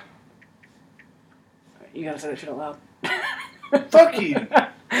job. You gotta say that shit out loud. Fuck you.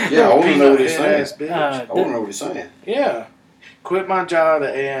 Yeah, I want to know what he's saying. I want to know what he's saying. Yeah. Quit my job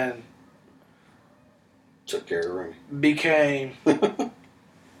and... Took care of Remy.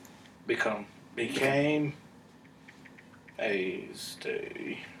 Became a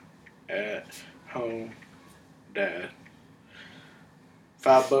stay-at-home dad.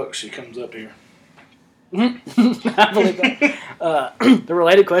 $5 she comes up here. I believe that. The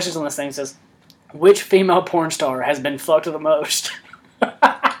related questions on this thing says, which female porn star has been fucked the most?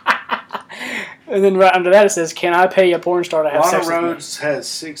 And then right under that it says, can I pay a porn star to have sex with me? Lana Rhodes has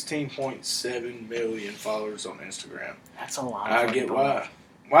 16.7 million followers on Instagram. That's a lot. I get why.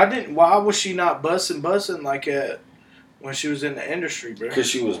 Why was she not busting like when she was in the industry, bro? Because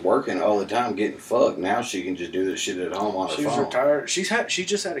she was working all the time getting fucked. Now she can just do this shit at home on her phone. She was retired. She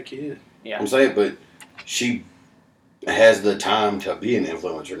just had a kid. I'm saying, but she, 16.7 million. I don't know what he's saying. Yeah. She has the time to be an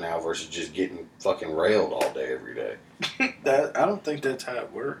influencer now versus just getting fucking railed all day every day. I don't think that's how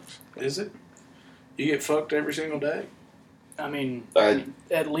it works, is it? You get fucked every single day. I mean,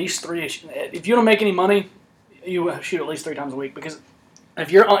 at least 3. If you don't make any money, you shoot at least 3 times a week. Because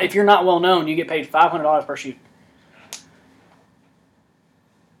if you're not well known, you get paid $500 per shoot.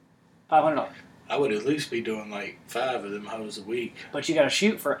 $500. I would at least be doing like 5 of them hoes a week. But you got to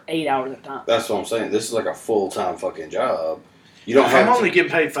shoot for 8 hours at a time. That's what I'm saying. This is like a full-time fucking job. I'm only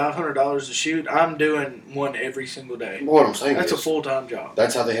getting paid $500 a shoot. I'm doing one every single day. What I'm saying that's a full-time job.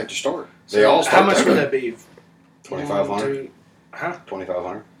 That's how they have to start. So they all start. How much would that be? $2,500. Huh?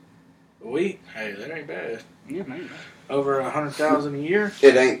 $2,500 a week. Hey, that ain't bad. Yeah, man. Over $100,000 a year.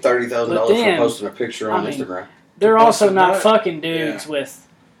 It ain't $30,000 for posting a picture on Instagram. They're also not fucking dudes with.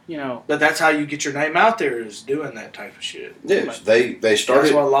 But that's how you get your name out there, is doing that type of shit. Yes, they started.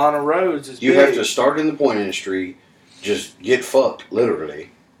 That's why Lana Rhodes is You big. have to start in the porn industry, just get fucked,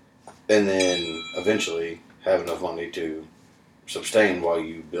 literally, and then eventually have enough money to sustain while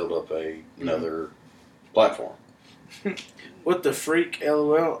you build up another platform. What the freak,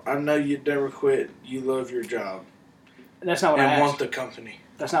 LOL? I know you'd never quit. You love your job. That's not what I asked. And want the company.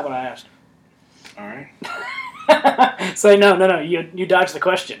 That's not what I asked. All right. Say no. You dodged the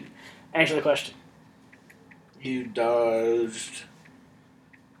question. Answer the question. You dodged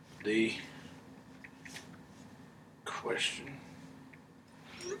the question.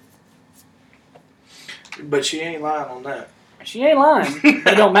 But she ain't lying on that. She ain't lying.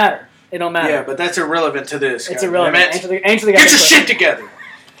 It don't matter. It don't matter. Yeah, but that's irrelevant to this. It's irrelevant. Answer the Get your question. shit together.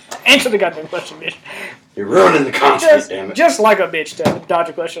 Answer the goddamn question, bitch. You're ruining the concept, damn it. Just like a bitch to dodge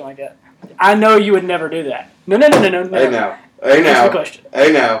a question like that. I know you would never do that. No. Hey now. Answer the question.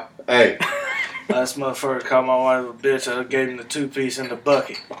 Hey now. Hey. Last motherfucker called my wife a bitch. I gave him the 2-piece in the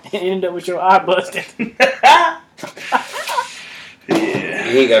bucket. Ended up with your eye busted. Yeah.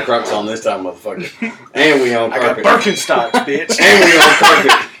 You ain't got Crocs on this time, motherfucker. And we on carpet. I got Birkenstocks, bitch. And we on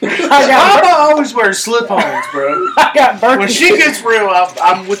carpet. I always wear slip-ons, bro. I got Birkenstocks. When she gets real,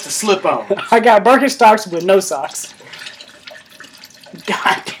 I'm with the slip-on. I got Birkenstocks with no socks.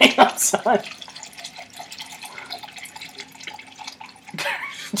 God damn, son.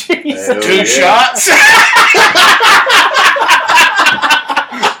 Jesus. 2 shots. 2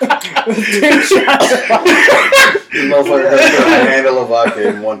 shots. This motherfucker has put a handle of vodka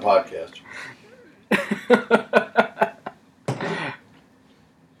in one podcast.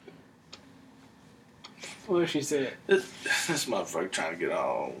 What did she say? This motherfucker trying to get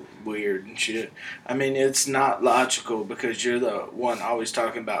all weird and shit. I mean, it's not logical because you're the one always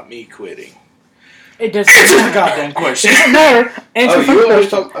talking about me quitting. It doesn't Answer the goddamn question. It doesn't matter. You always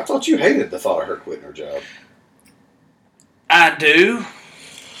talk. I thought you hated the thought of her quitting her job. I do.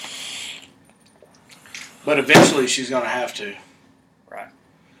 But eventually she's going to have to. Right.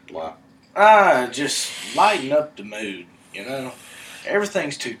 Why? Just lighten up the mood, you know?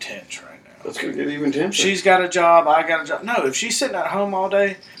 Everything's too tense right now. That's going to get even tenser. She's got a job, I got a job. No, if she's sitting at home all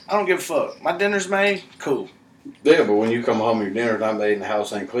day, I don't give a fuck. My dinner's made, cool. Yeah, but when you come home, your dinner's not made and the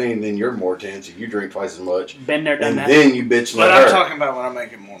house ain't clean, then you're more tense and you drink twice as much. Been there, done and that. Then you bitch But at I'm her. talking about when I'm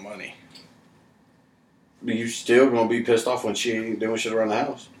making more money. But you still going to be pissed off when she ain't doing shit around the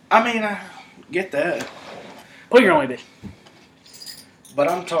house. I mean, I get that. Put your only bitch. But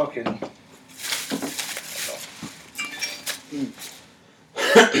I'm talking...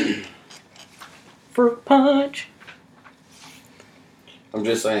 Fruit punch. I'm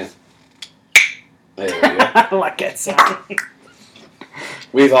just saying. There you go. I like that sound.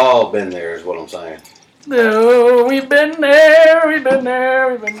 We've all been there is what I'm saying. No, we've been there, we've been there,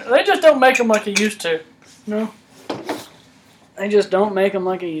 we've been there. They just don't make them like they used to. No. They just don't make them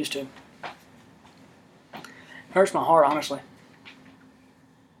like they used to. Hurts my heart, honestly.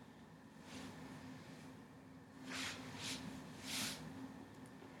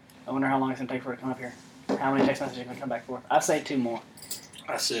 I wonder how long it's going to take for it to come up here. How many text messages are going to come back for? I say 2 more.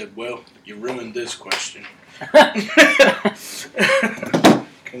 I said, well, you ruined this question.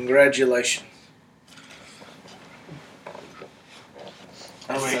 Congratulations.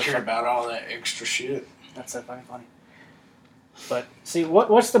 I don't really care about all that extra shit. That's so fucking funny. But, see,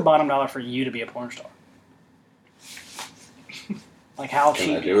 what's the bottom dollar for you to be a porn star? Like, how cheap?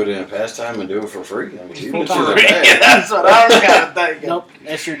 Can I do it in a pastime and do it for free? I mean, even if she's Full-time. a bad. That's what I was kind of thinking. Nope,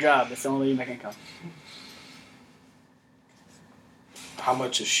 that's your job. That's the only way you make income. How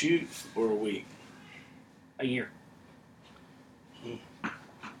much a shoot or a week? A year.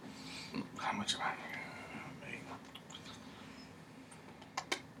 How much am I make?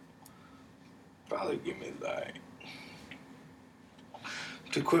 Probably give me like...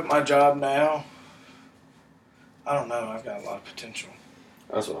 To quit my job now, I don't know. I've got a lot of potential.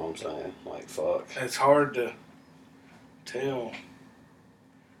 That's what I'm saying. Like, fuck. It's hard to tell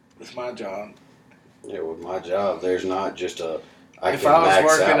with my job. Yeah, with my job, there's not just a. If I was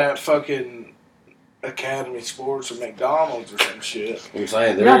working at fucking Academy Sports or McDonald's or some shit. I'm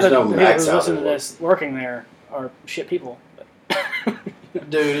saying there's no max out. Listen to this working there are shit people.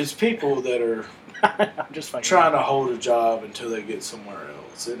 Dude, it's people that are just trying to hold a job until they get somewhere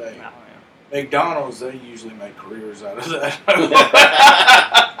else. It ain't. Oh, yeah. McDonald's, they usually make careers out of that.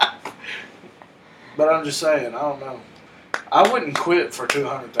 But I'm just saying, I don't know. I wouldn't quit for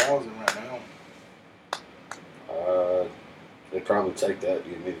 $200,000 right now. They'd probably take that to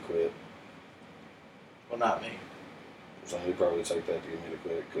get me to quit. Well, not me. So they'd probably take that to get me to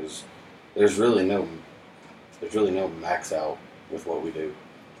quit because there's really no max out with what we do.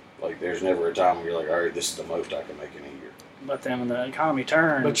 Like, there's never a time where you're like, all right, this is the most I can make in a year. But then when the economy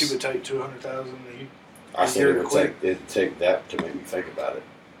turns... But you would take $200,000 a year? I said it'd take that to make me think about it.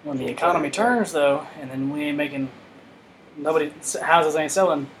 When the economy turns, though, and then we ain't making... houses ain't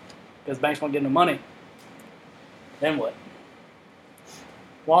selling because banks won't give them money. Then what?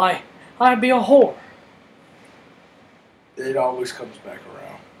 Why? I'd be a whore. It always comes back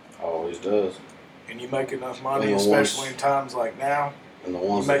around. Always does. And you make enough money, especially in times like now. And the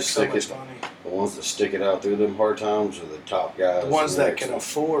ones that stick it, the ones that stick it out through them hard times are the top guys. The ones that can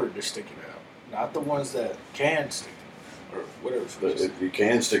afford to stick it out, not the ones that can stick it out, or whatever. But if you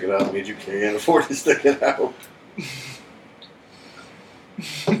can stick it out, it means you can afford to stick it out.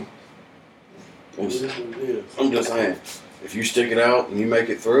 I'm just saying, if you stick it out and you make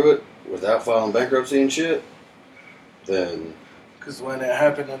it through it without filing bankruptcy and shit, then... Because when it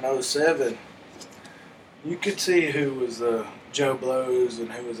happened in 2007, you could see who was Joe Blows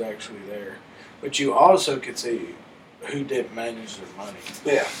and who was actually there. But you also could see who didn't manage their money.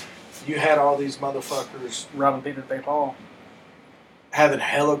 Yeah. You had all these motherfuckers... robbing Peter to pay Paul. Having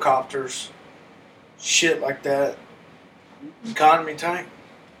helicopters, shit like that. Economy tank.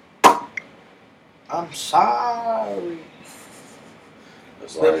 I'm sorry.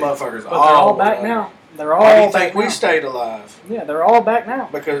 Them motherfuckers. But they're all back now. They're all back. Why do you think we stayed alive? Yeah, they're all back now.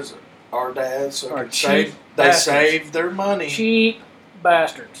 Because our dads are cheap. They saved their money. Cheap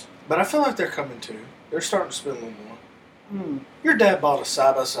bastards. But I feel like they're coming too. They're starting to spend a little more. Your dad bought a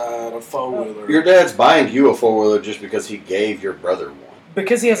side-by-side, a four-wheeler. Your dad's buying you a four-wheeler just because he gave your brother one.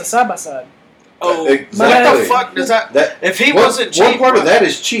 Because he has a side-by-side. Oh, exactly. What the fuck does that... if he wasn't cheap... One part of that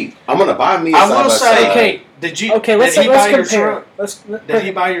is cheap. I'm going to buy me a side-by-side. I will say... Okay, did he buy your truck? Did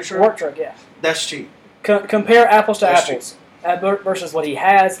he buy your truck? Work truck, yeah. That's cheap. Compare apples to apples. Versus what he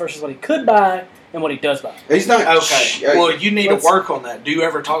has, versus what he could buy, and what he does buy. He's not... Okay. Well, you need to work on that. Do you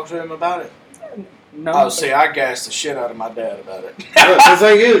ever talk to him about it? No. Oh, see, I gassed the shit out of my dad about it. The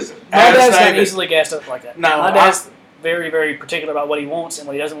thing is... My dad's not easily gassed up like that. No. My dad's very, very particular about what he wants and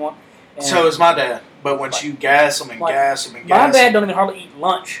what he doesn't want. And so is my dad. But once you gas him and gas him and gas him... My dad don't even hardly eat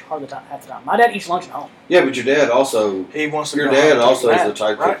lunch half the time. My dad eats lunch at home. Yeah, but your dad also... He wants to Your dad also is the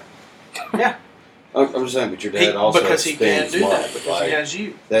type right? Yeah. I'm just saying, but your dad also because he can't spends do money. that because he has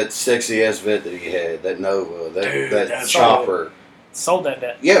you. That sexy ass vet that he had, that Nova, Dude, that chopper. Sold that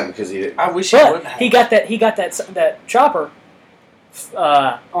vet. Yeah, because he. I wish he wouldn't have. He got that chopper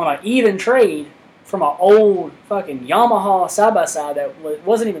on an even trade from an old fucking Yamaha side by side that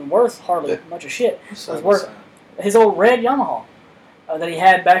wasn't even worth hardly much of shit. It was worth his old red Yamaha that he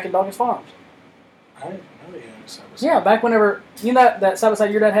had back in Dawkins Farms. I didn't know he had a side by side. Yeah, back whenever that side by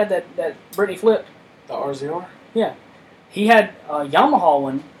side your dad had that Brittany flipped. The RZR? Yeah. He had a Yamaha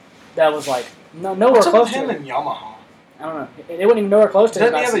one that was like nowhere What's close up with him and Yamaha? I don't know. It wasn't even nowhere close to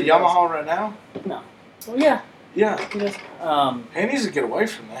Doesn't he have a Yamaha right now? No. Well, yeah. Yeah. He does. He needs to get away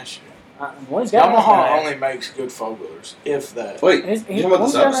from that shit. Yamaha only makes good four-wheelers, if that. Wait, you talking about the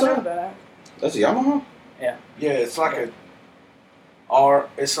side-by-side? That's a Yamaha? Yeah. Yeah, it's like a R.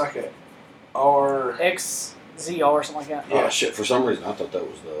 It's like a R. XZR or something like that. Yeah. Oh, shit. For some reason, I thought that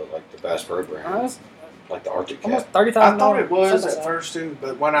was the Bass Pro brand. Like the Arctic Cat. Almost $30,000. I thought it was at first, too,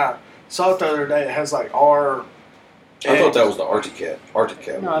 but when I saw it the other day, it has like R. I thought that was the Arctic Cat.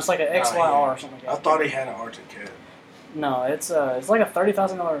 No, it's like an XYR or something like that. I thought he had an Arctic Cat. No, it's like a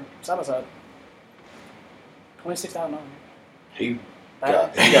 $30,000 side by side. $26,000. He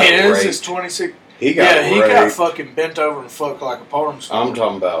is 26. He got fucking bent over and fucked like a parm store. I'm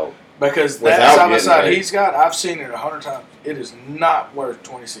talking about because that side by side he's got, I've seen it 100 times. It is not worth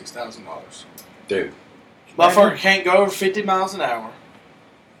 $26,000. Dude, motherfucker can't go over 50 miles an hour.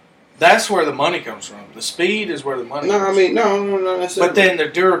 That's where the money comes from. The speed is where the money comes from. No. But then the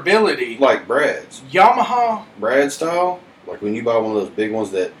durability. Like Brad's. Yamaha. Brad style. Like when you buy one of those big ones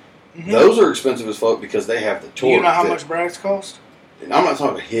that Mm-hmm. Those are expensive as fuck because they have the torque. Do you know how much brags cost? And I'm not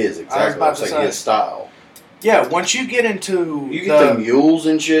talking about his exactly. I'm saying his style. Yeah, once you get into you get the mules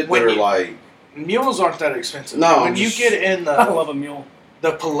and shit that are like mules aren't that expensive. No, when you get in I love a mule.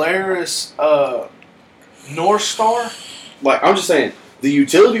 The Polaris North Star. Like I'm just saying, the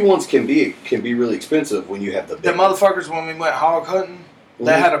utility ones can be really expensive when you have the motherfuckers when we went hog hunting.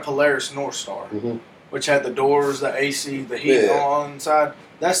 They had a Polaris North Star, which had the doors, the AC, the heat on inside.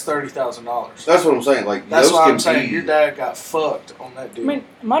 That's $30,000. That's what I'm saying. Like that's why I'm saying your dad got fucked on that deal. I mean,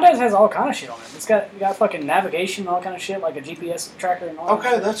 my dad has all kind of shit on it. It's got fucking navigation, all kind of shit, like a GPS tracker and all.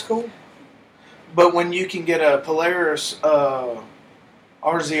 Okay, that's cool. But when you can get a Polaris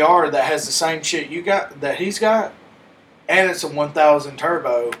RZR that has the same shit you got that he's got, and it's a 1000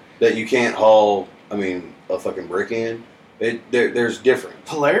 turbo that you can't haul. I mean, a fucking brick in. There's different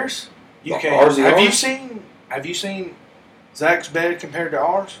Polaris. You can. RZR? Have you seen Zach's bed compared to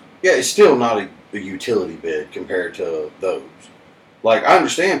ours? Yeah, it's still not a utility bed compared to those. Like, I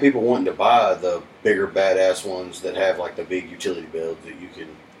understand people wanting to buy the bigger badass ones that have like the big utility beds that you can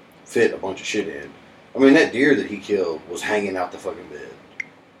fit a bunch of shit in. I mean, that deer that he killed was hanging out the fucking bed.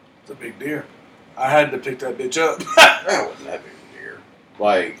 It's a big deer. I had to pick that bitch up. That wasn't that big a deer.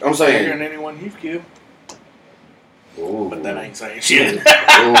 Like, I'm saying, bigger than anyone you've killed. Ooh. But that ain't saying shit. Ooh. Like,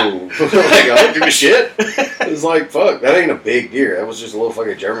 I don't give a shit. It's like, fuck, that ain't a big deer. That was just a little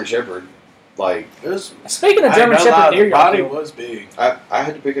fucking German Shepherd. Like, speaking of German Shepherd deer, the body was big. I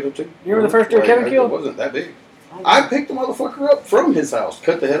had to pick it up too. You remember the first deer Kevin killed? It wasn't that big. I picked the motherfucker up from his house,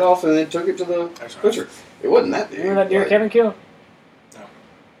 cut the head off, and then took it to the butcher. It wasn't that big. You remember that deer Kevin killed? No.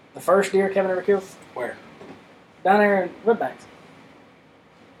 The first deer Kevin ever killed? Where? Down there in Woodbanks.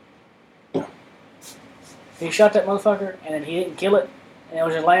 He shot that motherfucker, and then he didn't kill it, and it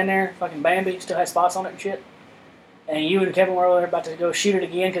was just laying there, fucking Bambi, still had spots on it and shit. And you and Kevin were over there about to go shoot it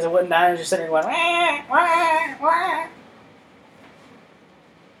again because it wasn't dying, it was just sitting there going, wah, wah, wah.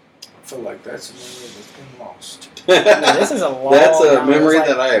 I feel like that's a memory that's been lost. Yeah, this is a long That's a memory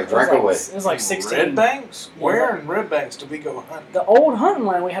that I have drank away. It was like 16. Red Banks? Where in Red Banks did we go hunting? The old hunting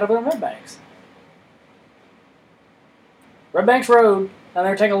land we had over there in Red Banks. Red Banks Road, down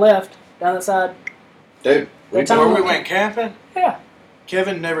there, take a left, down that side. Dude, where we went camping? Yeah.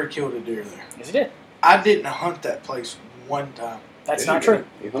 Kevin never killed a deer there. Yes, he did. I didn't hunt that place one time. That's not true.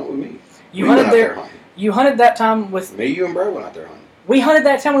 You hunt with me. You hunted there. You hunted that time with me. You and Brad went out there hunting. We hunted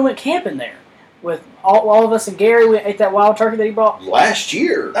that time we went camping there with all of us and Gary. We ate that wild turkey that he brought last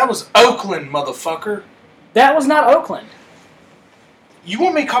year. That was Oakland, motherfucker. That was not Oakland. You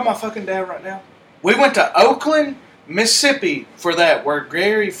want me to call my fucking dad right now? We went to Oakland, Mississippi for that, where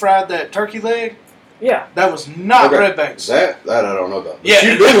Gary fried that turkey leg. Yeah. That was not Red Banks. That I don't know about. But yeah.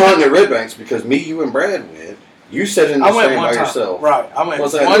 You've been hunting at Red Banks because me, you, and Brad went. You sat in the stand by yourself. Right. I went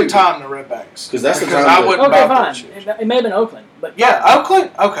one time to Red Banks. Because that's the time I wouldn't okay, fine. It may have been Oakland. But yeah,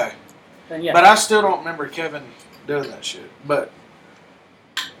 Oakland? Okay. Then, yeah. But I still don't remember Kevin doing that shit. But,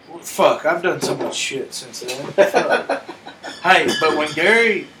 fuck, I've done so much shit since then. Hey, but when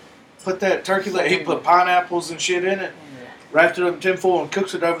Gary put that turkey leg, he put pineapples and shit in it, wrapped it up in tinfoil and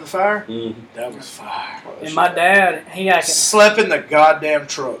cooks it over the fire. Mm-hmm. That was fire. And my dad, slept in the goddamn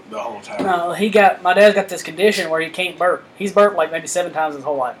truck the whole time. No, my dad's got this condition where he can't burp. He's burped like maybe 7 times his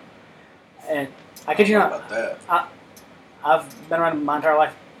whole life. And I kid you not, about that. I've been around him my entire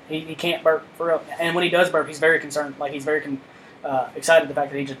life. He can't burp for real. And when he does burp, he's very concerned. Like he's very excited the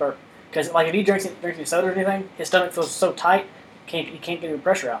fact that he just burped. Because like if he drinks any soda or anything, his stomach feels so tight, he can't get the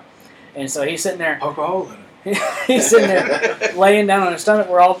pressure out. And so he's sitting there. Poke a hole in it. He's sitting there laying down on his stomach.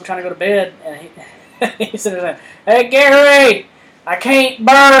 We're all trying to go to bed, and he's sitting there saying, "Hey Gary, I can't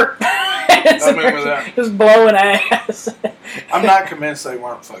burp." I remember that. Just blowing ass. I'm not convinced they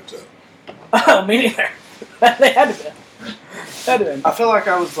weren't fucked up. Oh, me neither. They had to be. I feel like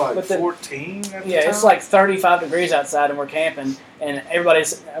I was like 14 at the time. It's like 35 degrees outside, and we're camping, and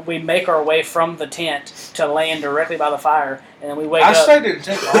we make our way from the tent to land directly by the fire, and then we wake up. I stayed in the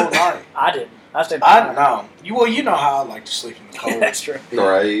tent the whole night. I didn't. I know. You know how I like to sleep in the cold. That's true.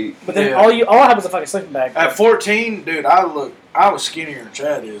 Right. But then all I had was a fucking sleeping bag. At 14, dude, I was skinnier than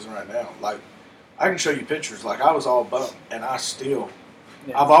Chad is right now. Like, I can show you pictures. Like, I was all bumped, and I've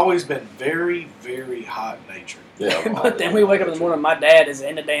always been very, very hot natured. Yeah. But then we wake up in the morning, my dad is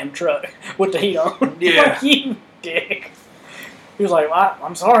in the damn truck with the heat on. Yeah. Like, you dick. He was like, well,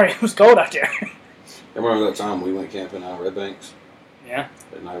 I'm sorry, it was cold out there. I remember that time we went camping out of Red Banks? Yeah.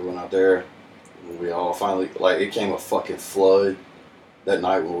 That night we went out there. We all finally, like, it came a fucking flood that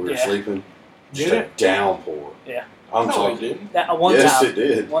night when we were sleeping. Just a downpour. Yeah. No, we didn't. Yes, time. it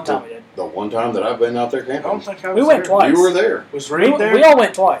did. One time we did. The one time that I've been out there I camping. don't think I was We went there. twice. You were there. Was Reed there? We all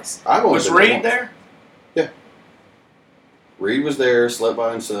went twice. Was Reed there? Yeah. Reed was there, slept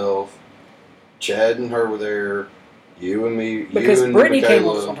by himself. Chad and her were there. You and me. Because you and Brittany Michaela. came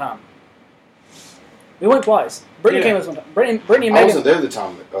with us one time. We went twice. Brittany came with us one time. Brittany and I Megan. wasn't there the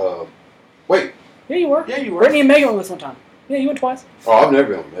time. Wait. Yeah, you were. Yeah, you were. Brittany and Megan went with us one time. Yeah, you went twice. Oh, I've never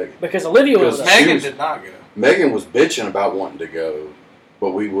been with Megan. Because Olivia was with us. Megan did not go. Megan was bitching about wanting to go,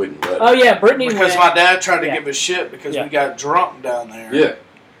 but we wouldn't let her. Oh, yeah, Brittany Because went. my dad tried to give us shit because we got drunk down there. Yeah.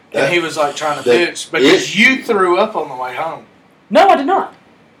 And he was like trying to bitch because you threw up on the way home. No, I did not.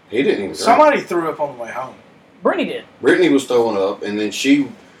 He didn't even drink. Somebody threw up on the way home. Brittany did. Brittany was throwing up, and then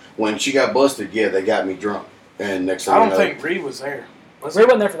when she got busted, they got me drunk. And next thing I you don't know, think Reed was there. Reed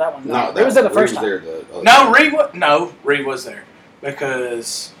wasn't there for that one. No, Reed was there the first Reed time. was there Reed was there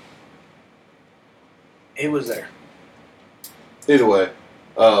because he was there. Either way,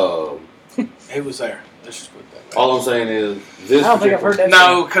 He was there. Let's just put that. all I'm saying is this. I don't think I've heard that.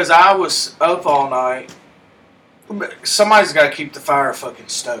 No, because I was up all night. Somebody's got to keep the fire fucking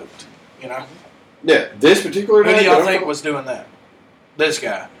stoked, you know? Yeah, this particular Who night. do y'all think was doing that? This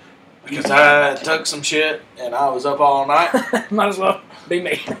guy. Because I took some shit and I was up all night. Might as well be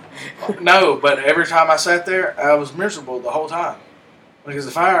me. No, but every time I sat there, I was miserable the whole time. Because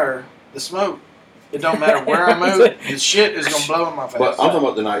the fire, the smoke, it don't matter where I move, the shit is going to blow in my face. But I'm talking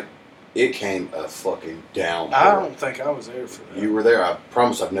about the night it came a fucking downpour. I don't think I was there for that. You were there. I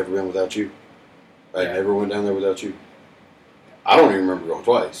promise I've never been without you. I never went down there without you. I don't even remember going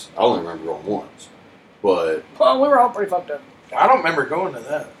twice. I only remember going once. But Well, we were all pretty fucked up. I don't remember going to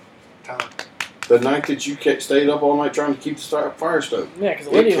that time. the night that you stayed up all night trying to keep the fire stoked. Yeah, because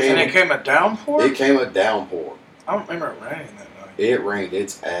Olivia was And there. it came a downpour? It came a downpour. I don't remember it raining that night. It rained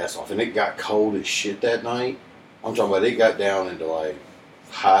its ass off, and it got cold as shit that night. I'm talking about it got down into like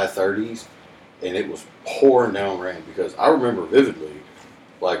high 30s, and it was pouring down rain because I remember vividly,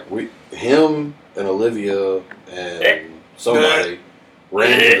 like him and Olivia and somebody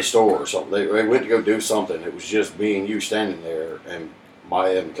ran to the store or something. They went to go do something. It was just me and you standing there, and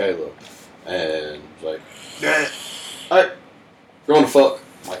Maya and Michaela, and it was like, "Hey, going to fuck?"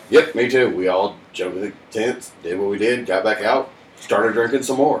 I'm like, "Yep, me too." We all jumped in the tents, did what we did, got back out, started drinking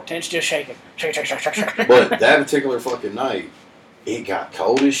some more. Tent's just shaking. Shake. But that particular fucking night, it got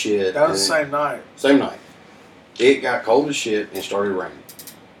cold as shit. That was the same night. Same night. It got cold as shit and started raining.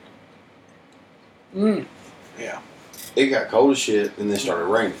 Yeah. It got cold as shit and then started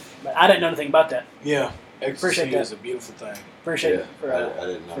raining. But I didn't know anything about that. Yeah. Ecstasy Appreciate that. is a beautiful thing. Appreciate it. I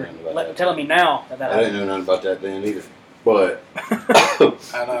didn't know nothing about that. Telling me now that I didn't know nothing about that then either. But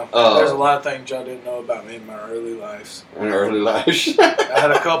I know. There's a lot of things y'all didn't know about me in my early lives. in early life. I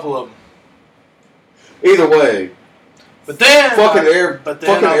had a couple of them. Either way, But then fucking air I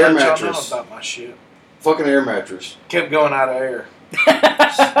let mattress. y'all know about my shit. Fucking air mattress Kept going out of air.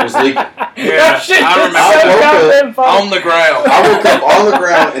 was leaking. Yeah, shit I is remember. so goddamn funny. On the ground. I woke up on the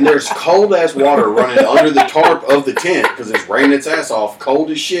ground and there's cold ass water running under the tarp of the tent because it's raining its ass off, cold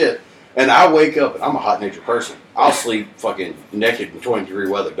as shit. And I wake up and I'm a hot natured person. I'll sleep fucking naked in 20-degree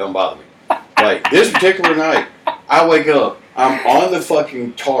weather. Don't bother me. Like this particular night, I wake up. I'm on the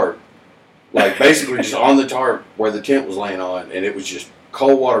fucking tarp, like basically just on the tarp where the tent was laying on, and it was just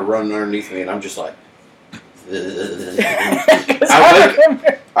cold water running underneath me, and I'm just like.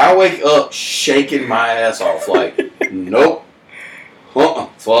 I wake up shaking my ass off like, nope,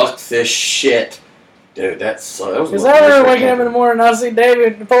 fuck this shit, dude. That was. Because I remember waking up in the morning and I see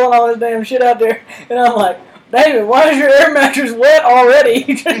David pulling all this damn shit out there, and I'm like, David, why is your air mattress wet already?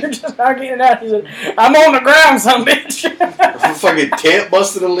 You're just not getting it out. He said, I'm on the ground, some bitch. The fucking tent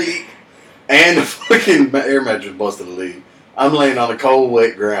busted a leak, and the fucking air mattress busted a leak. I'm laying on the cold,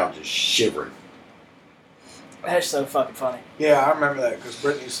 wet ground, just shivering. That's so fucking funny. Yeah, I remember that because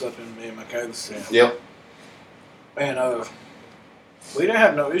Brittany slept in me and Michaela's tent. Yep. And we didn't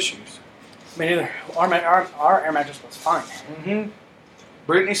have no issues. Me neither. Our air mattress was fine. Mm-hmm.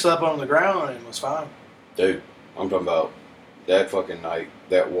 Brittany slept on the ground and was fine. Dude, I'm talking about that fucking night.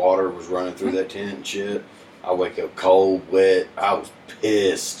 That water was running through that tent and shit. I wake up cold, wet. I was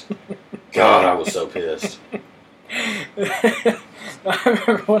pissed. God, I was so pissed. I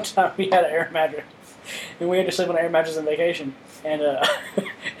remember one time we had an air mattress, and we had to sleep on an air mattress on vacation. And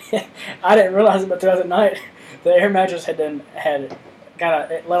I didn't realize it, but throughout the night, the air mattress had kind of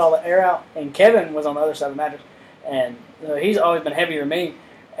let all the air out, and Kevin was on the other side of the mattress, and he's always been heavier than me.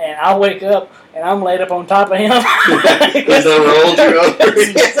 And I wake up, and I'm laid up on top of him. Because they rolled you over.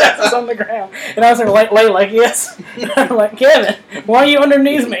 His ass is on the ground. And I was like, lay like this. And I'm like, Kevin, why are you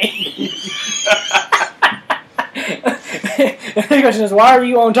underneath me? And the question is, why are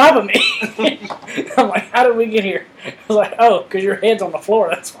you on top of me? I'm like, how did we get here? I was like, oh, because your head's on the floor.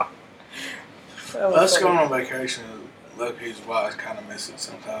 That's why. Us going on vacation, Loki's wise kind of miss it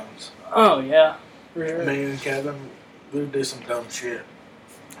sometimes. Oh, yeah. For sure. Me and Kevin, we do some dumb shit.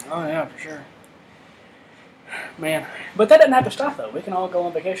 Oh, yeah, for sure. Man. But that doesn't have to stop, though. We can all go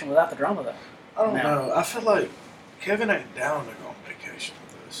on vacation without the drama, though. I don't know. I feel like Kevin ain't down to go on vacation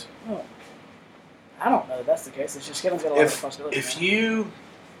with us. Oh. I don't know if that's the case. It's just Kevin's got a lot of responsibility. If you,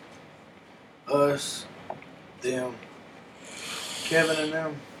 us, them, Kevin and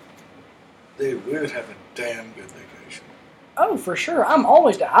them, dude, we would have a damn good vacation. Oh, for sure. I'm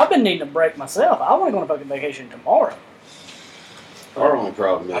always down. I've been needing a break myself. I want to go on a fucking vacation tomorrow. Our only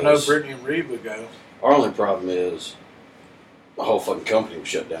problem is... I know Brittany and Reed would go. Our only problem is the whole fucking company was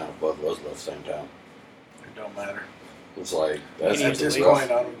shut down if both of us left at the same time. It don't matter. It's like... At this point, I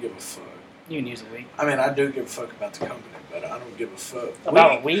don't give a fuck. You can use a week. I mean, I do give a fuck about the company, but I don't give a fuck.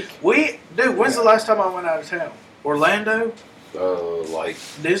 About a week? Dude, when's the last time I went out of town? Orlando? Like...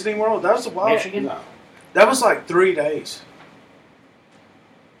 Disney World? That was a while. Michigan? No. That was like 3 days.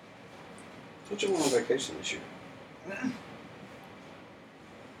 What you went on vacation this year?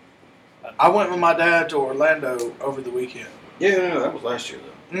 I went with my dad to Orlando over the weekend. Yeah, no, that was last year,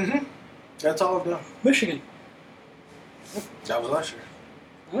 though. Mm-hmm. That's all I've done. Michigan. That was last year.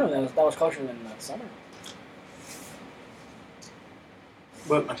 No, that was closer than summer.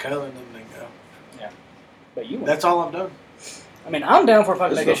 But Michaela and them didn't go. Yeah. But you went. That's all I've done. I mean, I'm down for a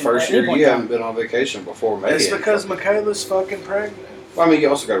fucking This is vacation. the first year you haven't been on vacation before May. It's because Michaela's fucking pregnant. Well, I mean, you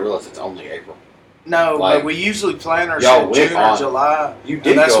also got to realize it's only April. No, Like, but we usually plan our y'all shit June went or on- July. You and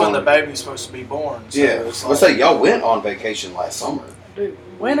did that's go when the on- baby's supposed to be born. So Yeah. it's Let's say y'all went on vacation last summer. Dude,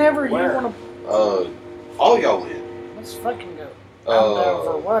 whenever Where? you want to... All y'all went. Let's fucking go. I'm down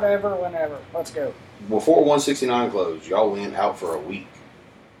for whatever, whenever. Let's go. Before 169 closed, y'all went out for a week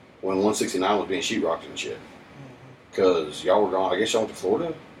when 169 was being sheetrocked and shit. Because y'all were gone. I guess y'all went to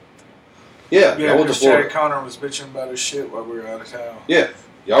Florida? Yeah, y'all went to because Florida. Jerry Connor was bitching about his shit while we were out of town. Yeah,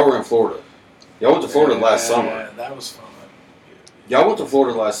 y'all were in Florida. Y'all went to Florida last summer. Yeah, that was fun. Y'all went to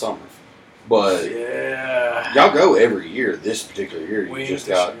Florida last summer. But Yeah. y'all go every year. This particular year, We you just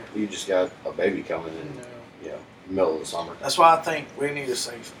this got year. a baby coming in, middle of the summer. That's why I think we need to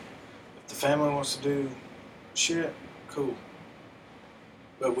say, if the family wants to do shit, cool.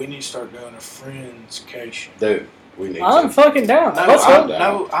 But we need to start doing a friends-cation. Dude, we need I'm to. fucking down. No, Let's I'm go. down.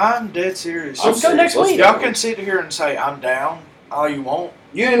 No, I'm dead serious. Let's go next week. Y'all can sit here and say, I'm down all you want.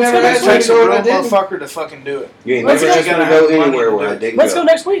 You ain't Let's never go asked next me It takes to a go real and I didn't. motherfucker to fucking do it. You ain't Let's never go. asked me to Gotta go have money anywhere to where do I it. didn't Let's go. go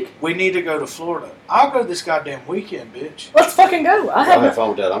next week. We need to go to Florida. I'll go this goddamn weekend, bitch. Let's fucking go. I Y'all have have fun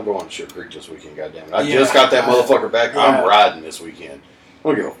with that. I'm going to Sugar Creek this weekend, goddammit. I Yeah, just got that motherfucker back. yeah. I'm riding this weekend. I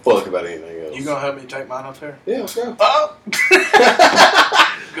don't give a fuck about anything else. You gonna help me take mine up there? Yeah, let's go. Oh!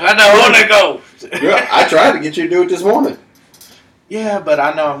 I don't want to go. Yeah, I tried to get you to do it this morning. Yeah, but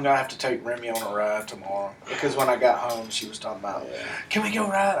I know I'm gonna have to take Remy on a ride tomorrow because when I got home, she was talking about, "Can we go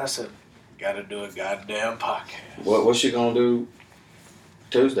ride?" I said, "Gotta do a goddamn podcast." What's she gonna do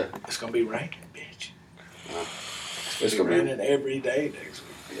Tuesday? It's gonna be raining, bitch. It's It's gonna be raining every day next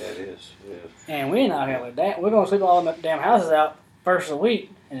week. Yeah, it is. It is. And we ain't not having a damn. We're gonna sleep all in the damn houses out first of the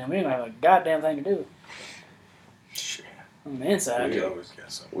week, and then we ain't gonna have a goddamn thing to do Shit. on the inside. We always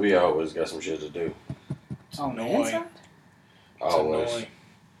got something. We always got some shit to do. On the annoying. inside? It's Always. annoying.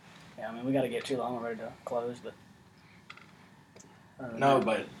 Yeah, I mean we got to get too long ready to close, but. No,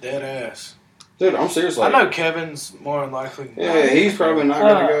 but dead ass. Dude, I'm serious. I Like, know Kevin's more than likely. yeah, he's probably not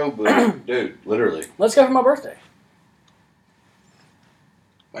gonna go, but dude, literally, Let's go for my birthday.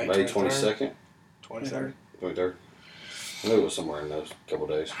 May 22nd, 23rd. 23rd. I knew it was somewhere in those couple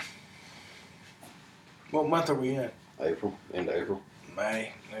days. What month are we in? April, into April.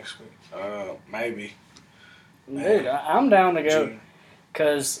 May next week. Maybe. Dude, I'm down to go June.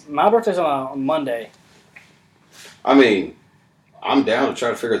 because my birthday's on a Monday. I mean, I'm down to try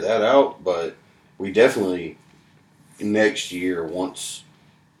to figure that out, but we definitely next year, once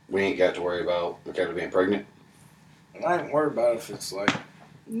we ain't got to worry about Michaela being pregnant. I ain't worried about if it's like.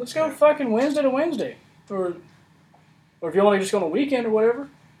 Let's go fucking Wednesday to Wednesday, or if you want to just go on a weekend or whatever.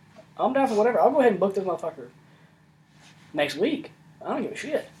 I'm down for whatever. I'll go ahead and book this motherfucker next week. I don't give a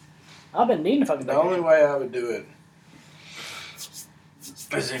shit. I've been needing to fucking. The only way I would do it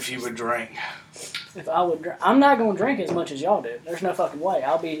is if you would drink. If I would, I'm not going to drink as much as y'all do. There's no fucking way.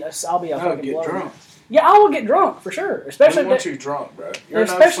 I'll be a fucking get blower. drunk. Yeah, I will get drunk for sure. Especially We want if you drunk, bro. You're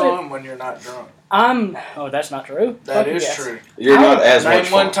no especially- fun when you're not drunk. I'm. Oh, that's not true. That Fucking is yes. true. You're not as Name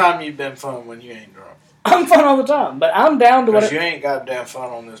much one fun. time you've been fun when you ain't drunk. I'm fun all the time, but I'm down to Because you ain't goddamn fun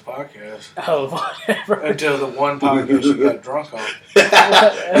on this podcast. Oh, whatever. Until the one podcast you got drunk on.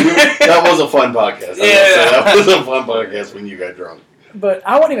 That was a fun podcast. That was a fun podcast when you got drunk. But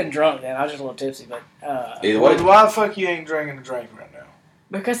I wasn't even drunk then. I was just a little tipsy. But either way, why the fuck you ain't drinking a drink right now?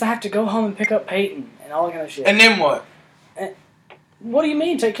 Because I have to go home and pick up Peyton and all that kind of shit. And then what? What do you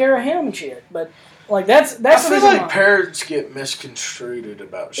mean? Take care of him and shit. But like that's I feel like parents get misconstrued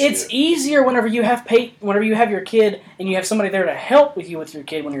about shit. It's easier whenever you have your kid and you have somebody there to help with you with your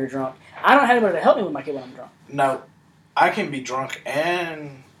kid when you're drunk. I don't have anybody to help me with my kid when I'm drunk. No, I can be drunk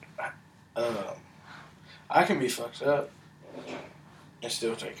and I can be fucked up and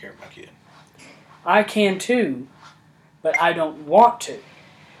still take care of my kid. I can too, but I don't want to.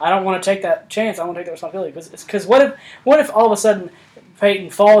 I don't want to take that chance. I want to take that responsibility. Because what if all of a sudden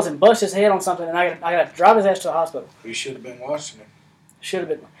Peyton falls and busts his head on something and I got to drive his ass to the hospital? You should have been watching him. Should have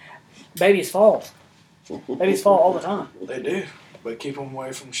been. Babies fall. Babies fall all the time. They do. But keep them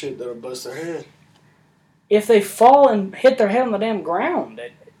away from shit that'll bust their head. If they fall and hit their head on the damn ground,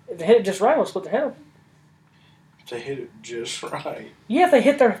 if they hit it just right, it'll split their head open. If they hit it just right. Yeah, if they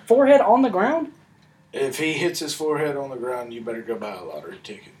hit their forehead on the ground. If he hits his forehead on the ground, you better go buy a lottery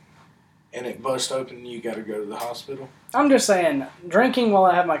ticket. And it busts open, you got to go to the hospital. I'm just saying, drinking while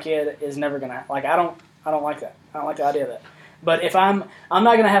I have my kid is never gonna I don't like that. I don't like the idea of that. But if I'm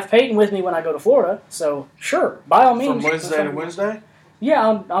not gonna have Peyton with me when I go to Florida, so sure, by all means. From Wednesday to Wednesday.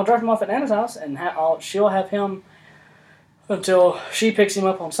 Yeah, I'll drop him off at Nana's house, and she'll have him until she picks him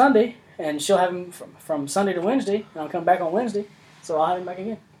up on Sunday, and she'll have him from Sunday to Wednesday, and I'll come back on Wednesday, so I'll have him back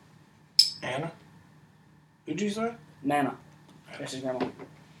again. Anna? Who'd you say? Nana. That's his grandma.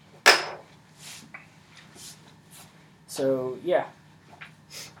 So, yeah.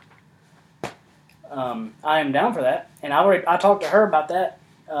 I am down for that. And I talked to her about that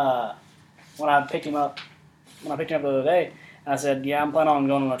when I picked him up the other day. And I said, yeah, I'm planning on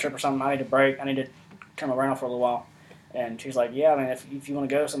going on a trip or something. I need a break. I need to turn my brain off for a little while. And she's like, yeah, I mean, if you want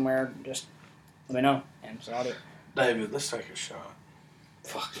to go somewhere, just let me know. And so I'll do it. David, let's take a shot.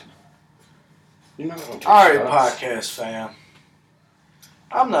 Fuck. You're not going to take All right, shots. podcast fam.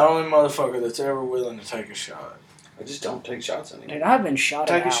 I'm the only motherfucker that's ever willing to take a shot. I just don't take shots anymore. Dude, I've been shot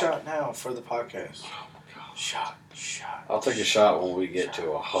Take out. a shot now for the podcast. Oh my God. Shot. I'll take a shot when we get to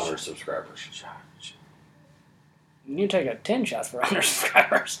 100 subscribers. Shot. You take 10 shots for 100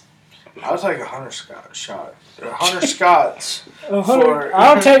 subscribers. I'll take 100 shot. 100 Scots.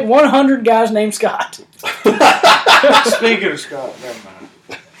 I'll take 100 guys named Scott. Speaking of Scott, never mind.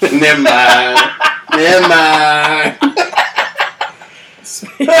 Never mind.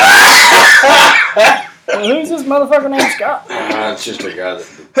 Who's this motherfucker named Scott? It's just a guy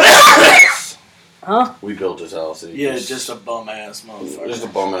that. Huh? We built his house. Yeah, just a bum ass motherfucker. Just a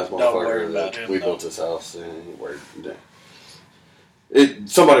bum ass Don't worry motherfucker about that him, we though. built his house and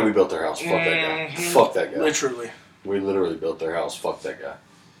somebody we built their house. Fuck that guy. Fuck that guy. Literally. We literally built their house. Fuck that guy.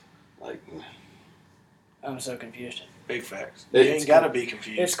 Like, I'm so confused. Big facts. You ain't got to be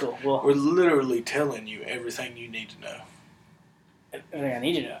confused. It's cool. Well, we're literally telling you everything you need to know. Everything I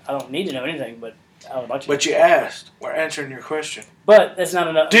need to know. I don't need to know anything, but I would like to. But you asked. We're answering your question. But that's not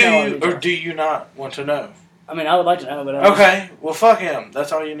enough. Do you or do you not want to know? I mean, I would like to know, but okay. Well, fuck him.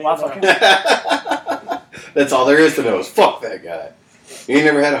 That's all you need to fuck know. him? that's all there is to know is fuck that guy. You ain't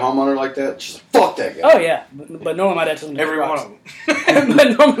never had a homeowner like that? Just fuck that guy. Oh, yeah. But normally my dad doesn't kick Every rocks. one of them.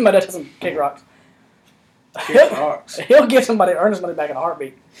 But normally my dad doesn't kick rocks. Kick rocks. He'll give somebody earnest money back in a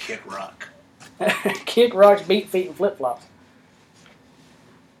heartbeat. Kick rock. Kick rocks, beat feet, and flip-flops.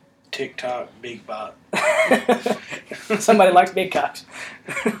 TikTok, big bot. Somebody likes big cocks.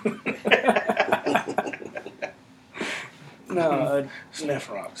 No. Sniff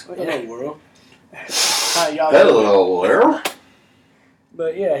rocks. Yeah. Hello, world. How y'all Hello there.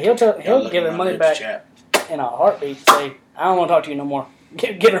 But yeah, he'll give her money back in a heartbeat. Say, I don't want to talk to you no more.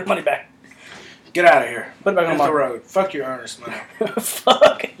 Get her money back. Get out of here. Put it back on the road. Fuck your earnest money.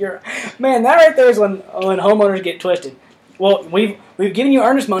 Fuck your man. That right there is when homeowners get twisted. Well, we've given you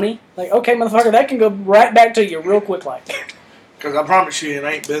earnest money. Like, okay, motherfucker, that can go right back to you real quick, like. Because I promise you, it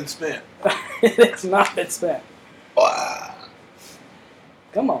ain't been spent. It's not been spent. Wow.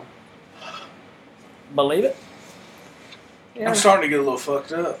 Come on. Believe it? Yeah. I'm starting to get a little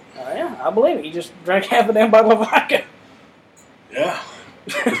fucked up. Yeah, I believe it. You just drank half a damn bottle of vodka. Yeah.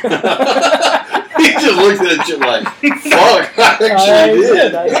 He just looked at you like, fuck, I actually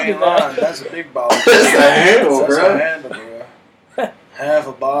did. That's a big bottle. That's a handle, bro. That's a handle, bro. Half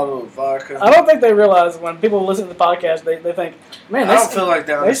a bottle of vodka. I don't think they realize when people listen to the podcast, they think, man, I don't feel like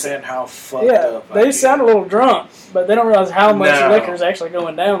they understand how fucked up they sound a little drunk, but they don't realize how much liquor is actually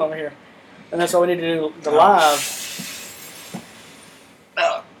going down over here. And that's why we need to do the live.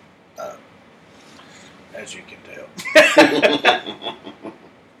 As you can tell.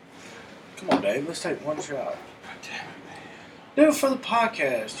 Come on, Dave. Let's take one shot. Damn it, man. Do it for the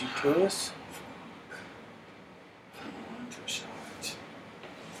podcast, you puss. One shot.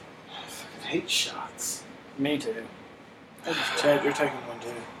 I fucking hate shots. Me too. Chad, you're taking one too.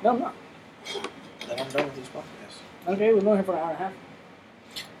 No, I'm not. Then I'm done with this podcast. Okay, we've been here for an hour and a half.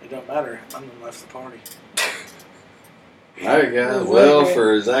 It don't matter. I'm the left the party. Alright, guys. Well,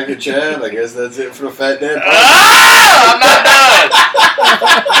 for Zach and Chad, I guess that's it for the Fat Dad Podcast. I'm not done!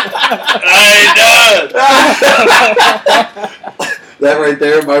 I ain't done! That right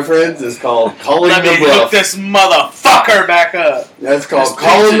there, my friends, is called calling Let the me bluff. hook this motherfucker back up. That's called This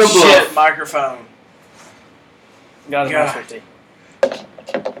calling the piece of bluff. shit microphone. Got it, God. 50.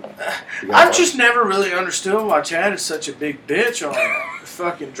 I've just never really understood why Chad is such a big bitch on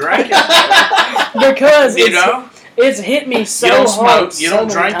fucking drinking. Because You know? it's hit me so You don't hard. smoke, you don't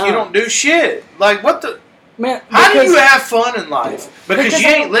drink, you don't do shit. Like, what the... Man, How do you because have fun in life? Because you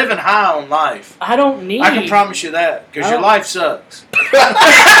ain't living high on life. I don't need. I can promise you that, because your life sucks.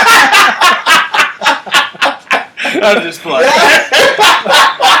 I'm just playing.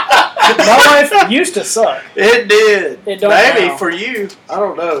 My life used to suck. It did. It don't Maybe now. for you. I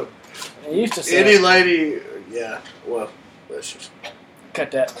don't know. It used to suck. Any lady, yeah. Well, let's just...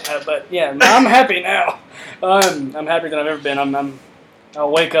 Cut that. But yeah, I'm happy now. I'm happier than I've ever been.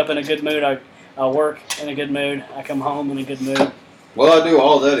 I'll wake up in a good mood. I'll work in a good mood. I come home in a good mood. Well, I do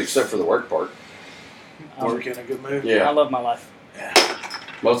all that except for the work part. Work in a good mood. Yeah. I love my life. Yeah.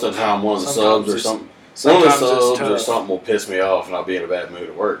 Most of the time, one of the Sometimes subs or it's- something. One of the sometimes it's subs or tough. something will piss me off, and I'll be in a bad mood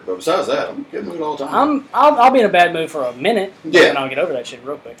at work. But besides that, I'm in a good mood all the time. I'll be in a bad mood for a minute, Yeah. and I'll get over that shit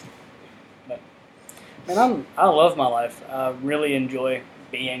real quick. But man, I love my life. I really enjoy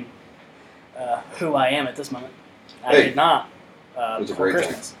being who I am at this moment. I Hey. did not It's a before great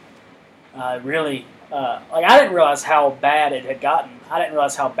Christmas. I really I didn't realize how bad it had gotten. I didn't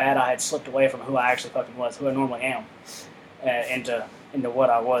realize how bad I had slipped away from who I actually fucking was, who I normally am, into what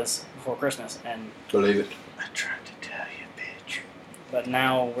I was before Christmas. And Believe it. I tried to tell you, bitch. but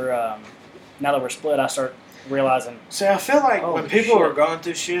now now that we're split, I start realizing. See, I feel like Holy when people shit. are going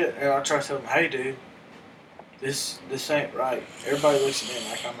through shit, and I try to tell them, hey, dude, this ain't right. Everybody looks at me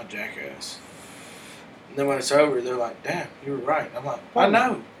like I'm a jackass. And then when it's over, they're like, damn, you were right. I'm like, I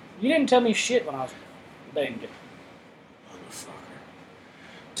know. You didn't tell me shit when I was dating you. Motherfucker.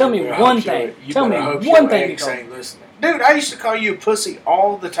 Tell me You one better thing. hope you Tell me hope one your thing you ex told me. ain't listening. Dude, I used to call you a pussy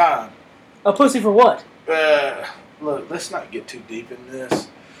all the time. A pussy for what? Look, let's not get too deep in this,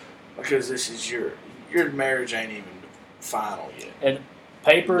 because this is your marriage ain't even final yet. And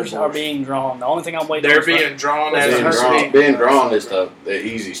papers are being drawn. The only thing I'm waiting They're on is being drawn as Being her drawn, being drawn is the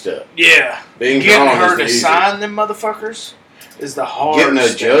easy stuff. Yeah. Being Getting drawn her is the to easy. sign them motherfuckers is the hard Getting a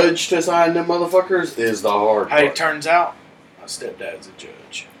step. judge to sign them motherfuckers is the hard Hey, part. turns out my stepdad's a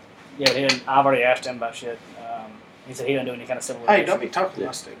judge. Yeah, I've already asked him about shit. He said he doesn't do any kind of civil Hey, litigation. don't be talking to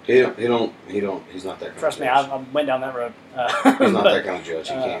my stepdad. He's not that kind Trust of me, judge. I went down that road. He's not But, that kind of judge.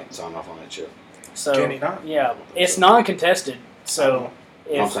 He can't sign off on that shit. So, Can he not? yeah, it's non-contested. So,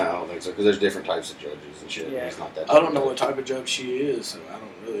 I'm if saying I don't think so, because there's different types of judges and shit. Yeah. He's not that I don't type know of what judge. type of judge she is, so I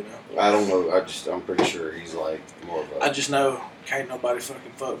don't really know. I don't know. I'm pretty sure he's like more of a... I just know can't nobody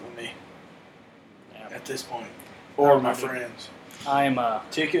fucking fuck with me yeah, at this point. I Or don't my know, dude. friends. I am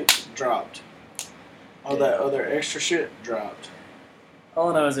Tickets dropped. All that other extra shit dropped. all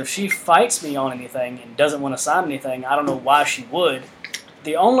I know is if she fights me on anything and doesn't want to sign anything, I don't know why she would.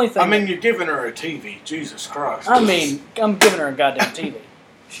 The only thing I mean, you're giving her a TV. Jesus Christ. I'm giving her a goddamn TV.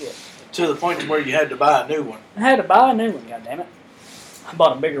 Shit. To the point to where you had to buy a new one. I had to buy a new one, goddammit. I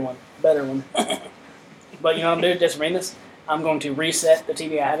bought a bigger one, better one. But you know what I'm doing, just reading this? I'm going to reset the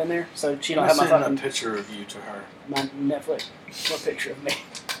TV I have in there so she don't have my Send fucking a picture of you to her. my Netflix. What picture of me?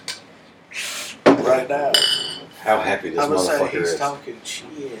 Right now. How happy this I would say motherfucker he's is. talking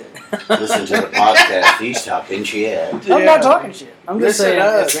shit. Listen to the podcast. He's talking shit. I'm not talking shit. I'm just Listen saying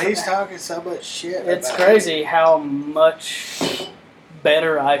up. it's, He's talking so much shit. it's about crazy how much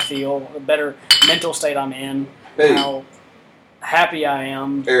better I feel, the better mental state I'm in, Hey. how happy I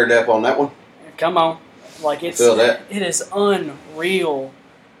am. Air dap on that one. Come on. Like it Feel that? is unreal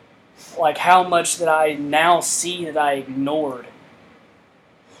like how much that I now see that I ignored.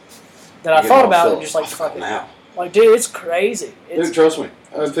 That I You thought know, about Phil, and just like fuck it. now. Like dude, it's crazy. It's Dude, trust me.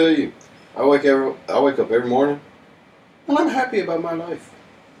 I tell you. I wake up every morning and I'm happy about my life.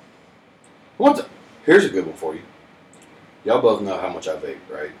 Here's a good one for you. Y'all both know how much I vape,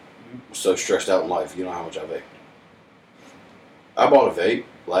 right? I'm so stressed out in life, you know how much I vape. I bought a vape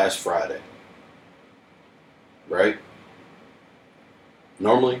last Friday. right?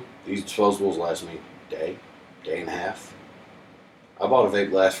 Normally, these disposables last me day and a half. I bought a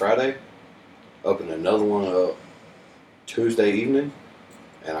vape last Friday, opened another one up Tuesday evening,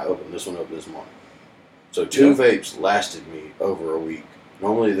 and I opened this one up this morning. So 2 vapes lasted me over a week.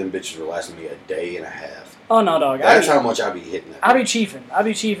 Normally, them bitches are lasting me a day and a half. Oh, no, dog. That's how much I be hitting that. I be chiefing. I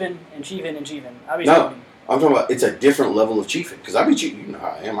be chiefing and chiefing and chiefing. No, I'm talking about it's a different level of chiefing. Because I be chiefing. You know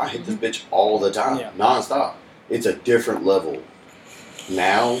how I am. I hit this bitch all the time, nonstop. It's a different level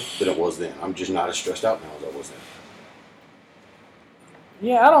now than it was then. I'm just not as stressed out now as I was then.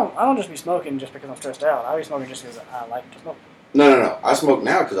 Yeah, I don't just be smoking just because I'm stressed out. I be smoking just because I like to smoke. No. I smoke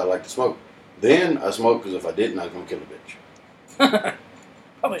now because I like to smoke. Then I smoke because if I didn't, I was going to kill a bitch.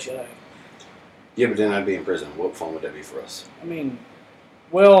 Probably should have. Yeah, but then I'd be in prison. What fun would that be for us? I mean,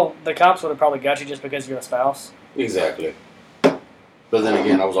 well, the cops would have probably got you just because you're a spouse. Exactly. But then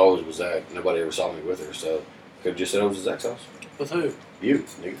again, I was always with Zach. Nobody ever saw me with her, so could have just said I was at Zach's house. With who? You,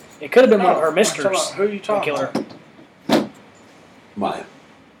 nigga. It could have been one of her misters. Who are you talking about? Mine.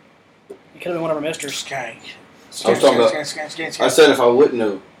 It could have been one of her misters. Skank. I was talking about. I said if I wouldn't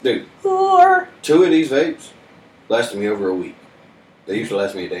have, dude. 2 of these vapes lasted me over a week. They used to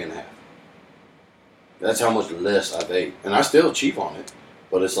last me a day and a half. That's how much less I vape, and I still cheap on it.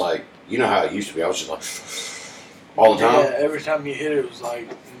 But it's like, you know how it used to be. I was just like all the time. Yeah, every time you hit it, it was like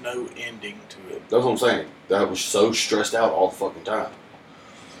no ending to it. That's what I'm saying. I was so stressed out all the fucking time.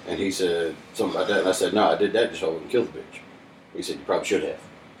 And he said something about that, and I said, no, I did that just so I wouldn't kill the bitch. He said, you probably should have.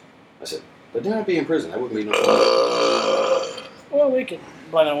 I said, but then I'd be in prison. That wouldn't be no fun. Well, we could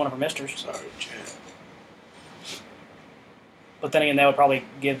blame it on one of her misters. Sorry, Chad. But then again, that would probably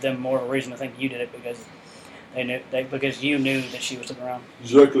give them more of a reason to think you did it because because you knew that she was sitting around.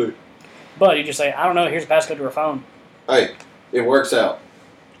 Exactly. But you just say, I don't know, here's a passcode to her phone. Hey, it works out.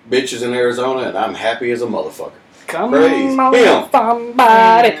 Bitch is in Arizona, and I'm happy as a motherfucker. Come Praise on, him.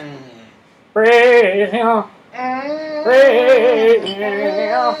 somebody. Praise him. Praise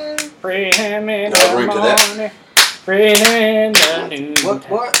him. Praise him in the morning. Praise him in the noon.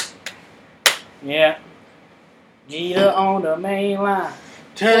 What? Yeah. Jeter on the main line.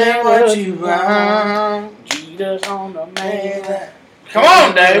 Tell him what you want. Jeter's on the main line. Come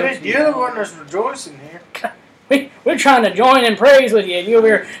on, David. You're the one that's rejoicing here. We're trying to join in praise with you, and you're over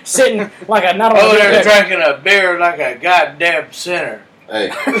here sitting like a not over there drinking a beer like a goddamn sinner. Hey.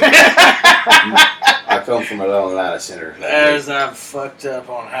 I come from a long line of sinners. As I'm fucked up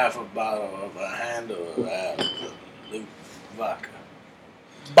on half a bottle of a handle of absolute vodka.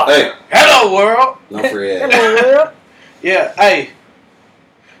 Hey. Hello, world. No free ads. Hello, world. Yeah, hey.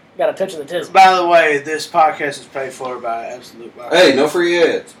 Got a touch of the tizzle. By the way, this podcast is paid for by Absolute Vodka. Hey, no free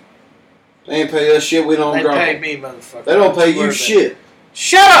ads. They ain't pay us shit. We don't drop. They pay me, motherfucker. They don't pay you shit.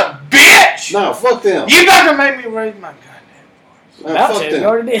 Shut up, bitch! No, fuck them. You better make me raise my goddamn voice. No, fuck them. You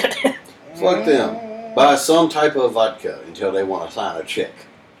already did. Fuck them. Buy some type of vodka until they want to sign a check.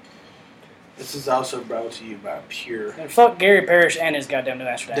 This is also brought to you by Pure. And fuck Gary Parrish and his goddamn New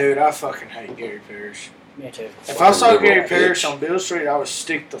Amsterdam. Dude, I fucking hate Gary Parrish. Me too. If I saw Gary Parrish on Beale Street, I would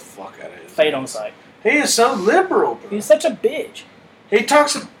stick the fuck out of his Fade on sight. He is so liberal, bro. He's such a bitch. He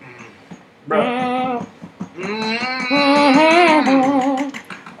talks... Bro.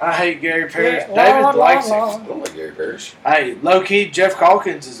 I hate Gary Parrish. David likes him. I don't like Gary Parrish. Hey, low-key, Jeff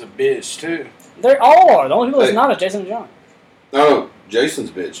Calkins is a bitch, too. They all are. The only people that's not is Jason and John. No,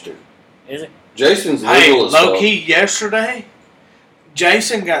 Jason's bitch, too. Is he? Jason's liberal as fuck. Low-key, yesterday,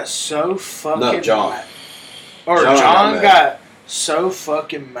 Jason got so fucking mad. Or John got so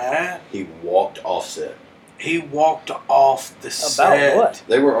fucking mad. He walked off set. He walked off the set. About what?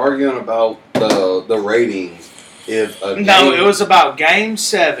 They were arguing about the ratings. It was about Game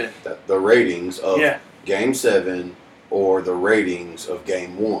 7. The ratings of Game 7 or the ratings of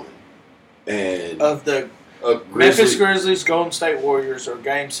Game 1. And of the Memphis Grizzlies, Golden State Warriors, or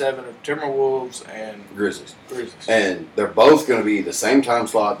Game 7 of Timberwolves and Grizzlies. And they're both going to be the same time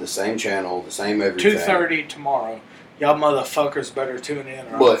slot, the same channel, the same everything. 2:30 tomorrow. Y'all motherfuckers better tune in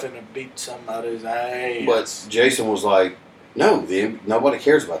or I'm finna beat somebody's ass. But Jason was like, no, nobody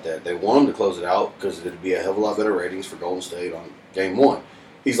cares about that. They want them to close it out because it'd be a hell of a lot better ratings for Golden State on Game 1.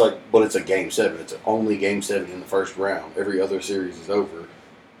 He's like, but it's a Game 7. It's only Game 7 in the first round. Every other series is over.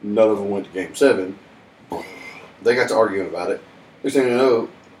 None of them went to Game 7. They got to arguing about it. Next thing you know,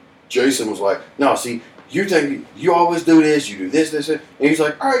 Jason was like, no, see, you think you always do this, you do this. And he's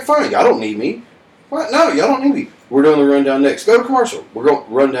like, all right, fine, y'all don't need me. What? No, y'all don't need me. We're doing the rundown next. Go to commercial. We're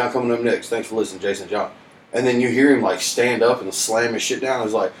going rundown coming up next. Thanks for listening, Jason John. And then you hear him like stand up and slam his shit down.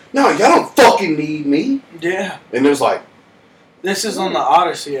 He's like, no, y'all don't fucking need me. Yeah. And it was like, This is on the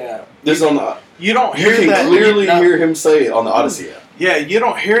Odyssey app. This on the. You don't hear that. You can clearly hear him say it on the Odyssey app. Yeah, you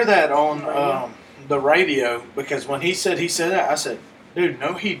don't hear that on the radio because when he said that, I said, dude,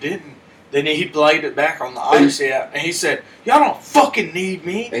 no, he didn't. Then he played it back on the Odyssey app, and he said, y'all don't fucking need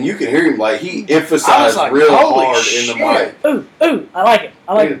me. And you can hear him, like, he emphasized like, real hard in the mic. Ooh, I like it.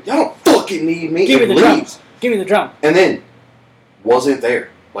 I like it. Y'all don't fucking need me. Give me the drums. Give me the drum. And then, wasn't there.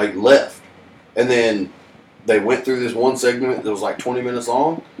 Like, left. And then, they went through this one segment that was like 20 minutes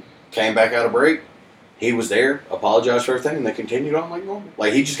long, came back out of break. He was there, apologized for everything, and they continued on like normal.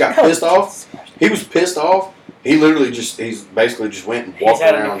 Like, he just got pissed off. He was pissed off. He literally he's basically just went and walked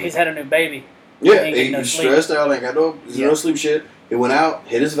around. He's had a new baby. Yeah, he was stressed out, ain't got no sleep shit. He went out,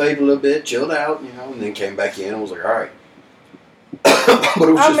 hit his vape a little bit, chilled out, and then came back in and was like, all right. But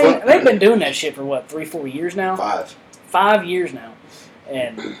it was just fun. They've been doing that shit for what, 3-4 years now? 5. 5 years now.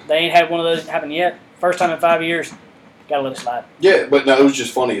 And they ain't had one of those happen yet. First time in 5 years. Gotta let it slide. Yeah, but no, it was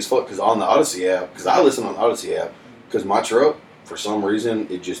just funny as fuck because on the Odyssey app, because I listen on the Odyssey app, because my truck, for some reason,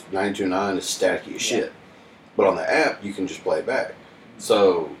 it just 929 is staticky as shit. But on the app, you can just play it back.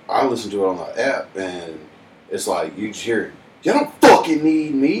 So I listened to it on the app, and it's like, you just hear, you don't fucking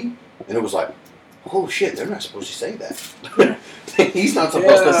need me. And it was like, oh shit, they're not supposed to say that. He's not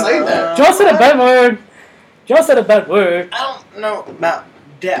supposed to say that. John said a bad word. John said a bad word. I don't know about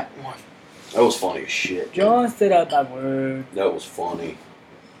that one. That was funny as shit. John said a bad word. That was funny.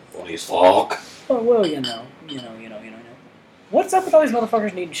 Funny as fuck. Oh, well, you know. What's up with all these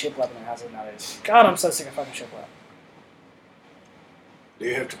motherfuckers needing shiplap in their houses nowadays? God, I'm so sick of fucking shiplap. Do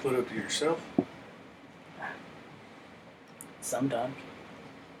you have to put up to yourself? Sometimes.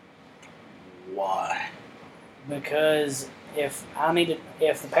 Why? Because if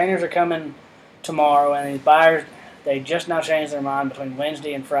the painters are coming tomorrow and these buyers, they just now changed their mind between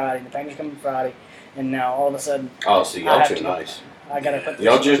Wednesday and Friday, and the painters coming Friday, and now all of a sudden. Oh, see, y'all too nice. I gotta put.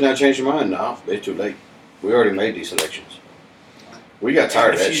 Y'all just now changed your mind? No, it's too late. We already made these selections. We got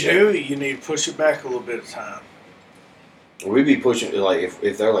tired of that shit. If you do, you need to push it back a little bit of time. We be pushing, like,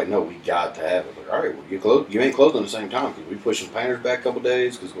 if they're like, no, we got to have it. Like, all right, well, you ain't closing at the same time because we pushing painters back a couple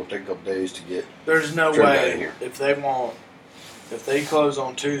days because it's going to take a couple days to get. There's no way if they close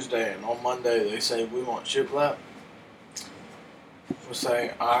on Tuesday and on Monday they say we want shiplap, we'll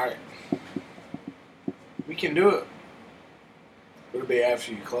say, all right, we can do it. It'll be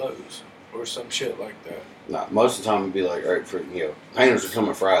after you close or some shit like that. Nah, most of the time it'd be like, all right, painters are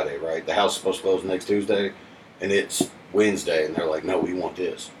coming Friday, right? The house is supposed to close next Tuesday, and it's Wednesday, and they're like, no, we want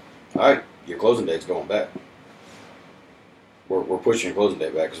this. All right, your closing date's going back. We're pushing your closing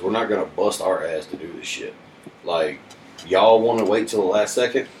date back because we're not going to bust our ass to do this shit. Like, y'all want to wait till the last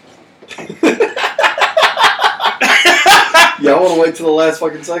second? Y'all want to wait till the last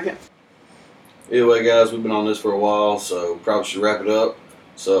fucking second? Anyway, guys, we've been on this for a while, so probably should wrap it up.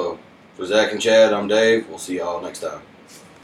 So, for Zach and Chad, I'm Dave. We'll see y'all next time.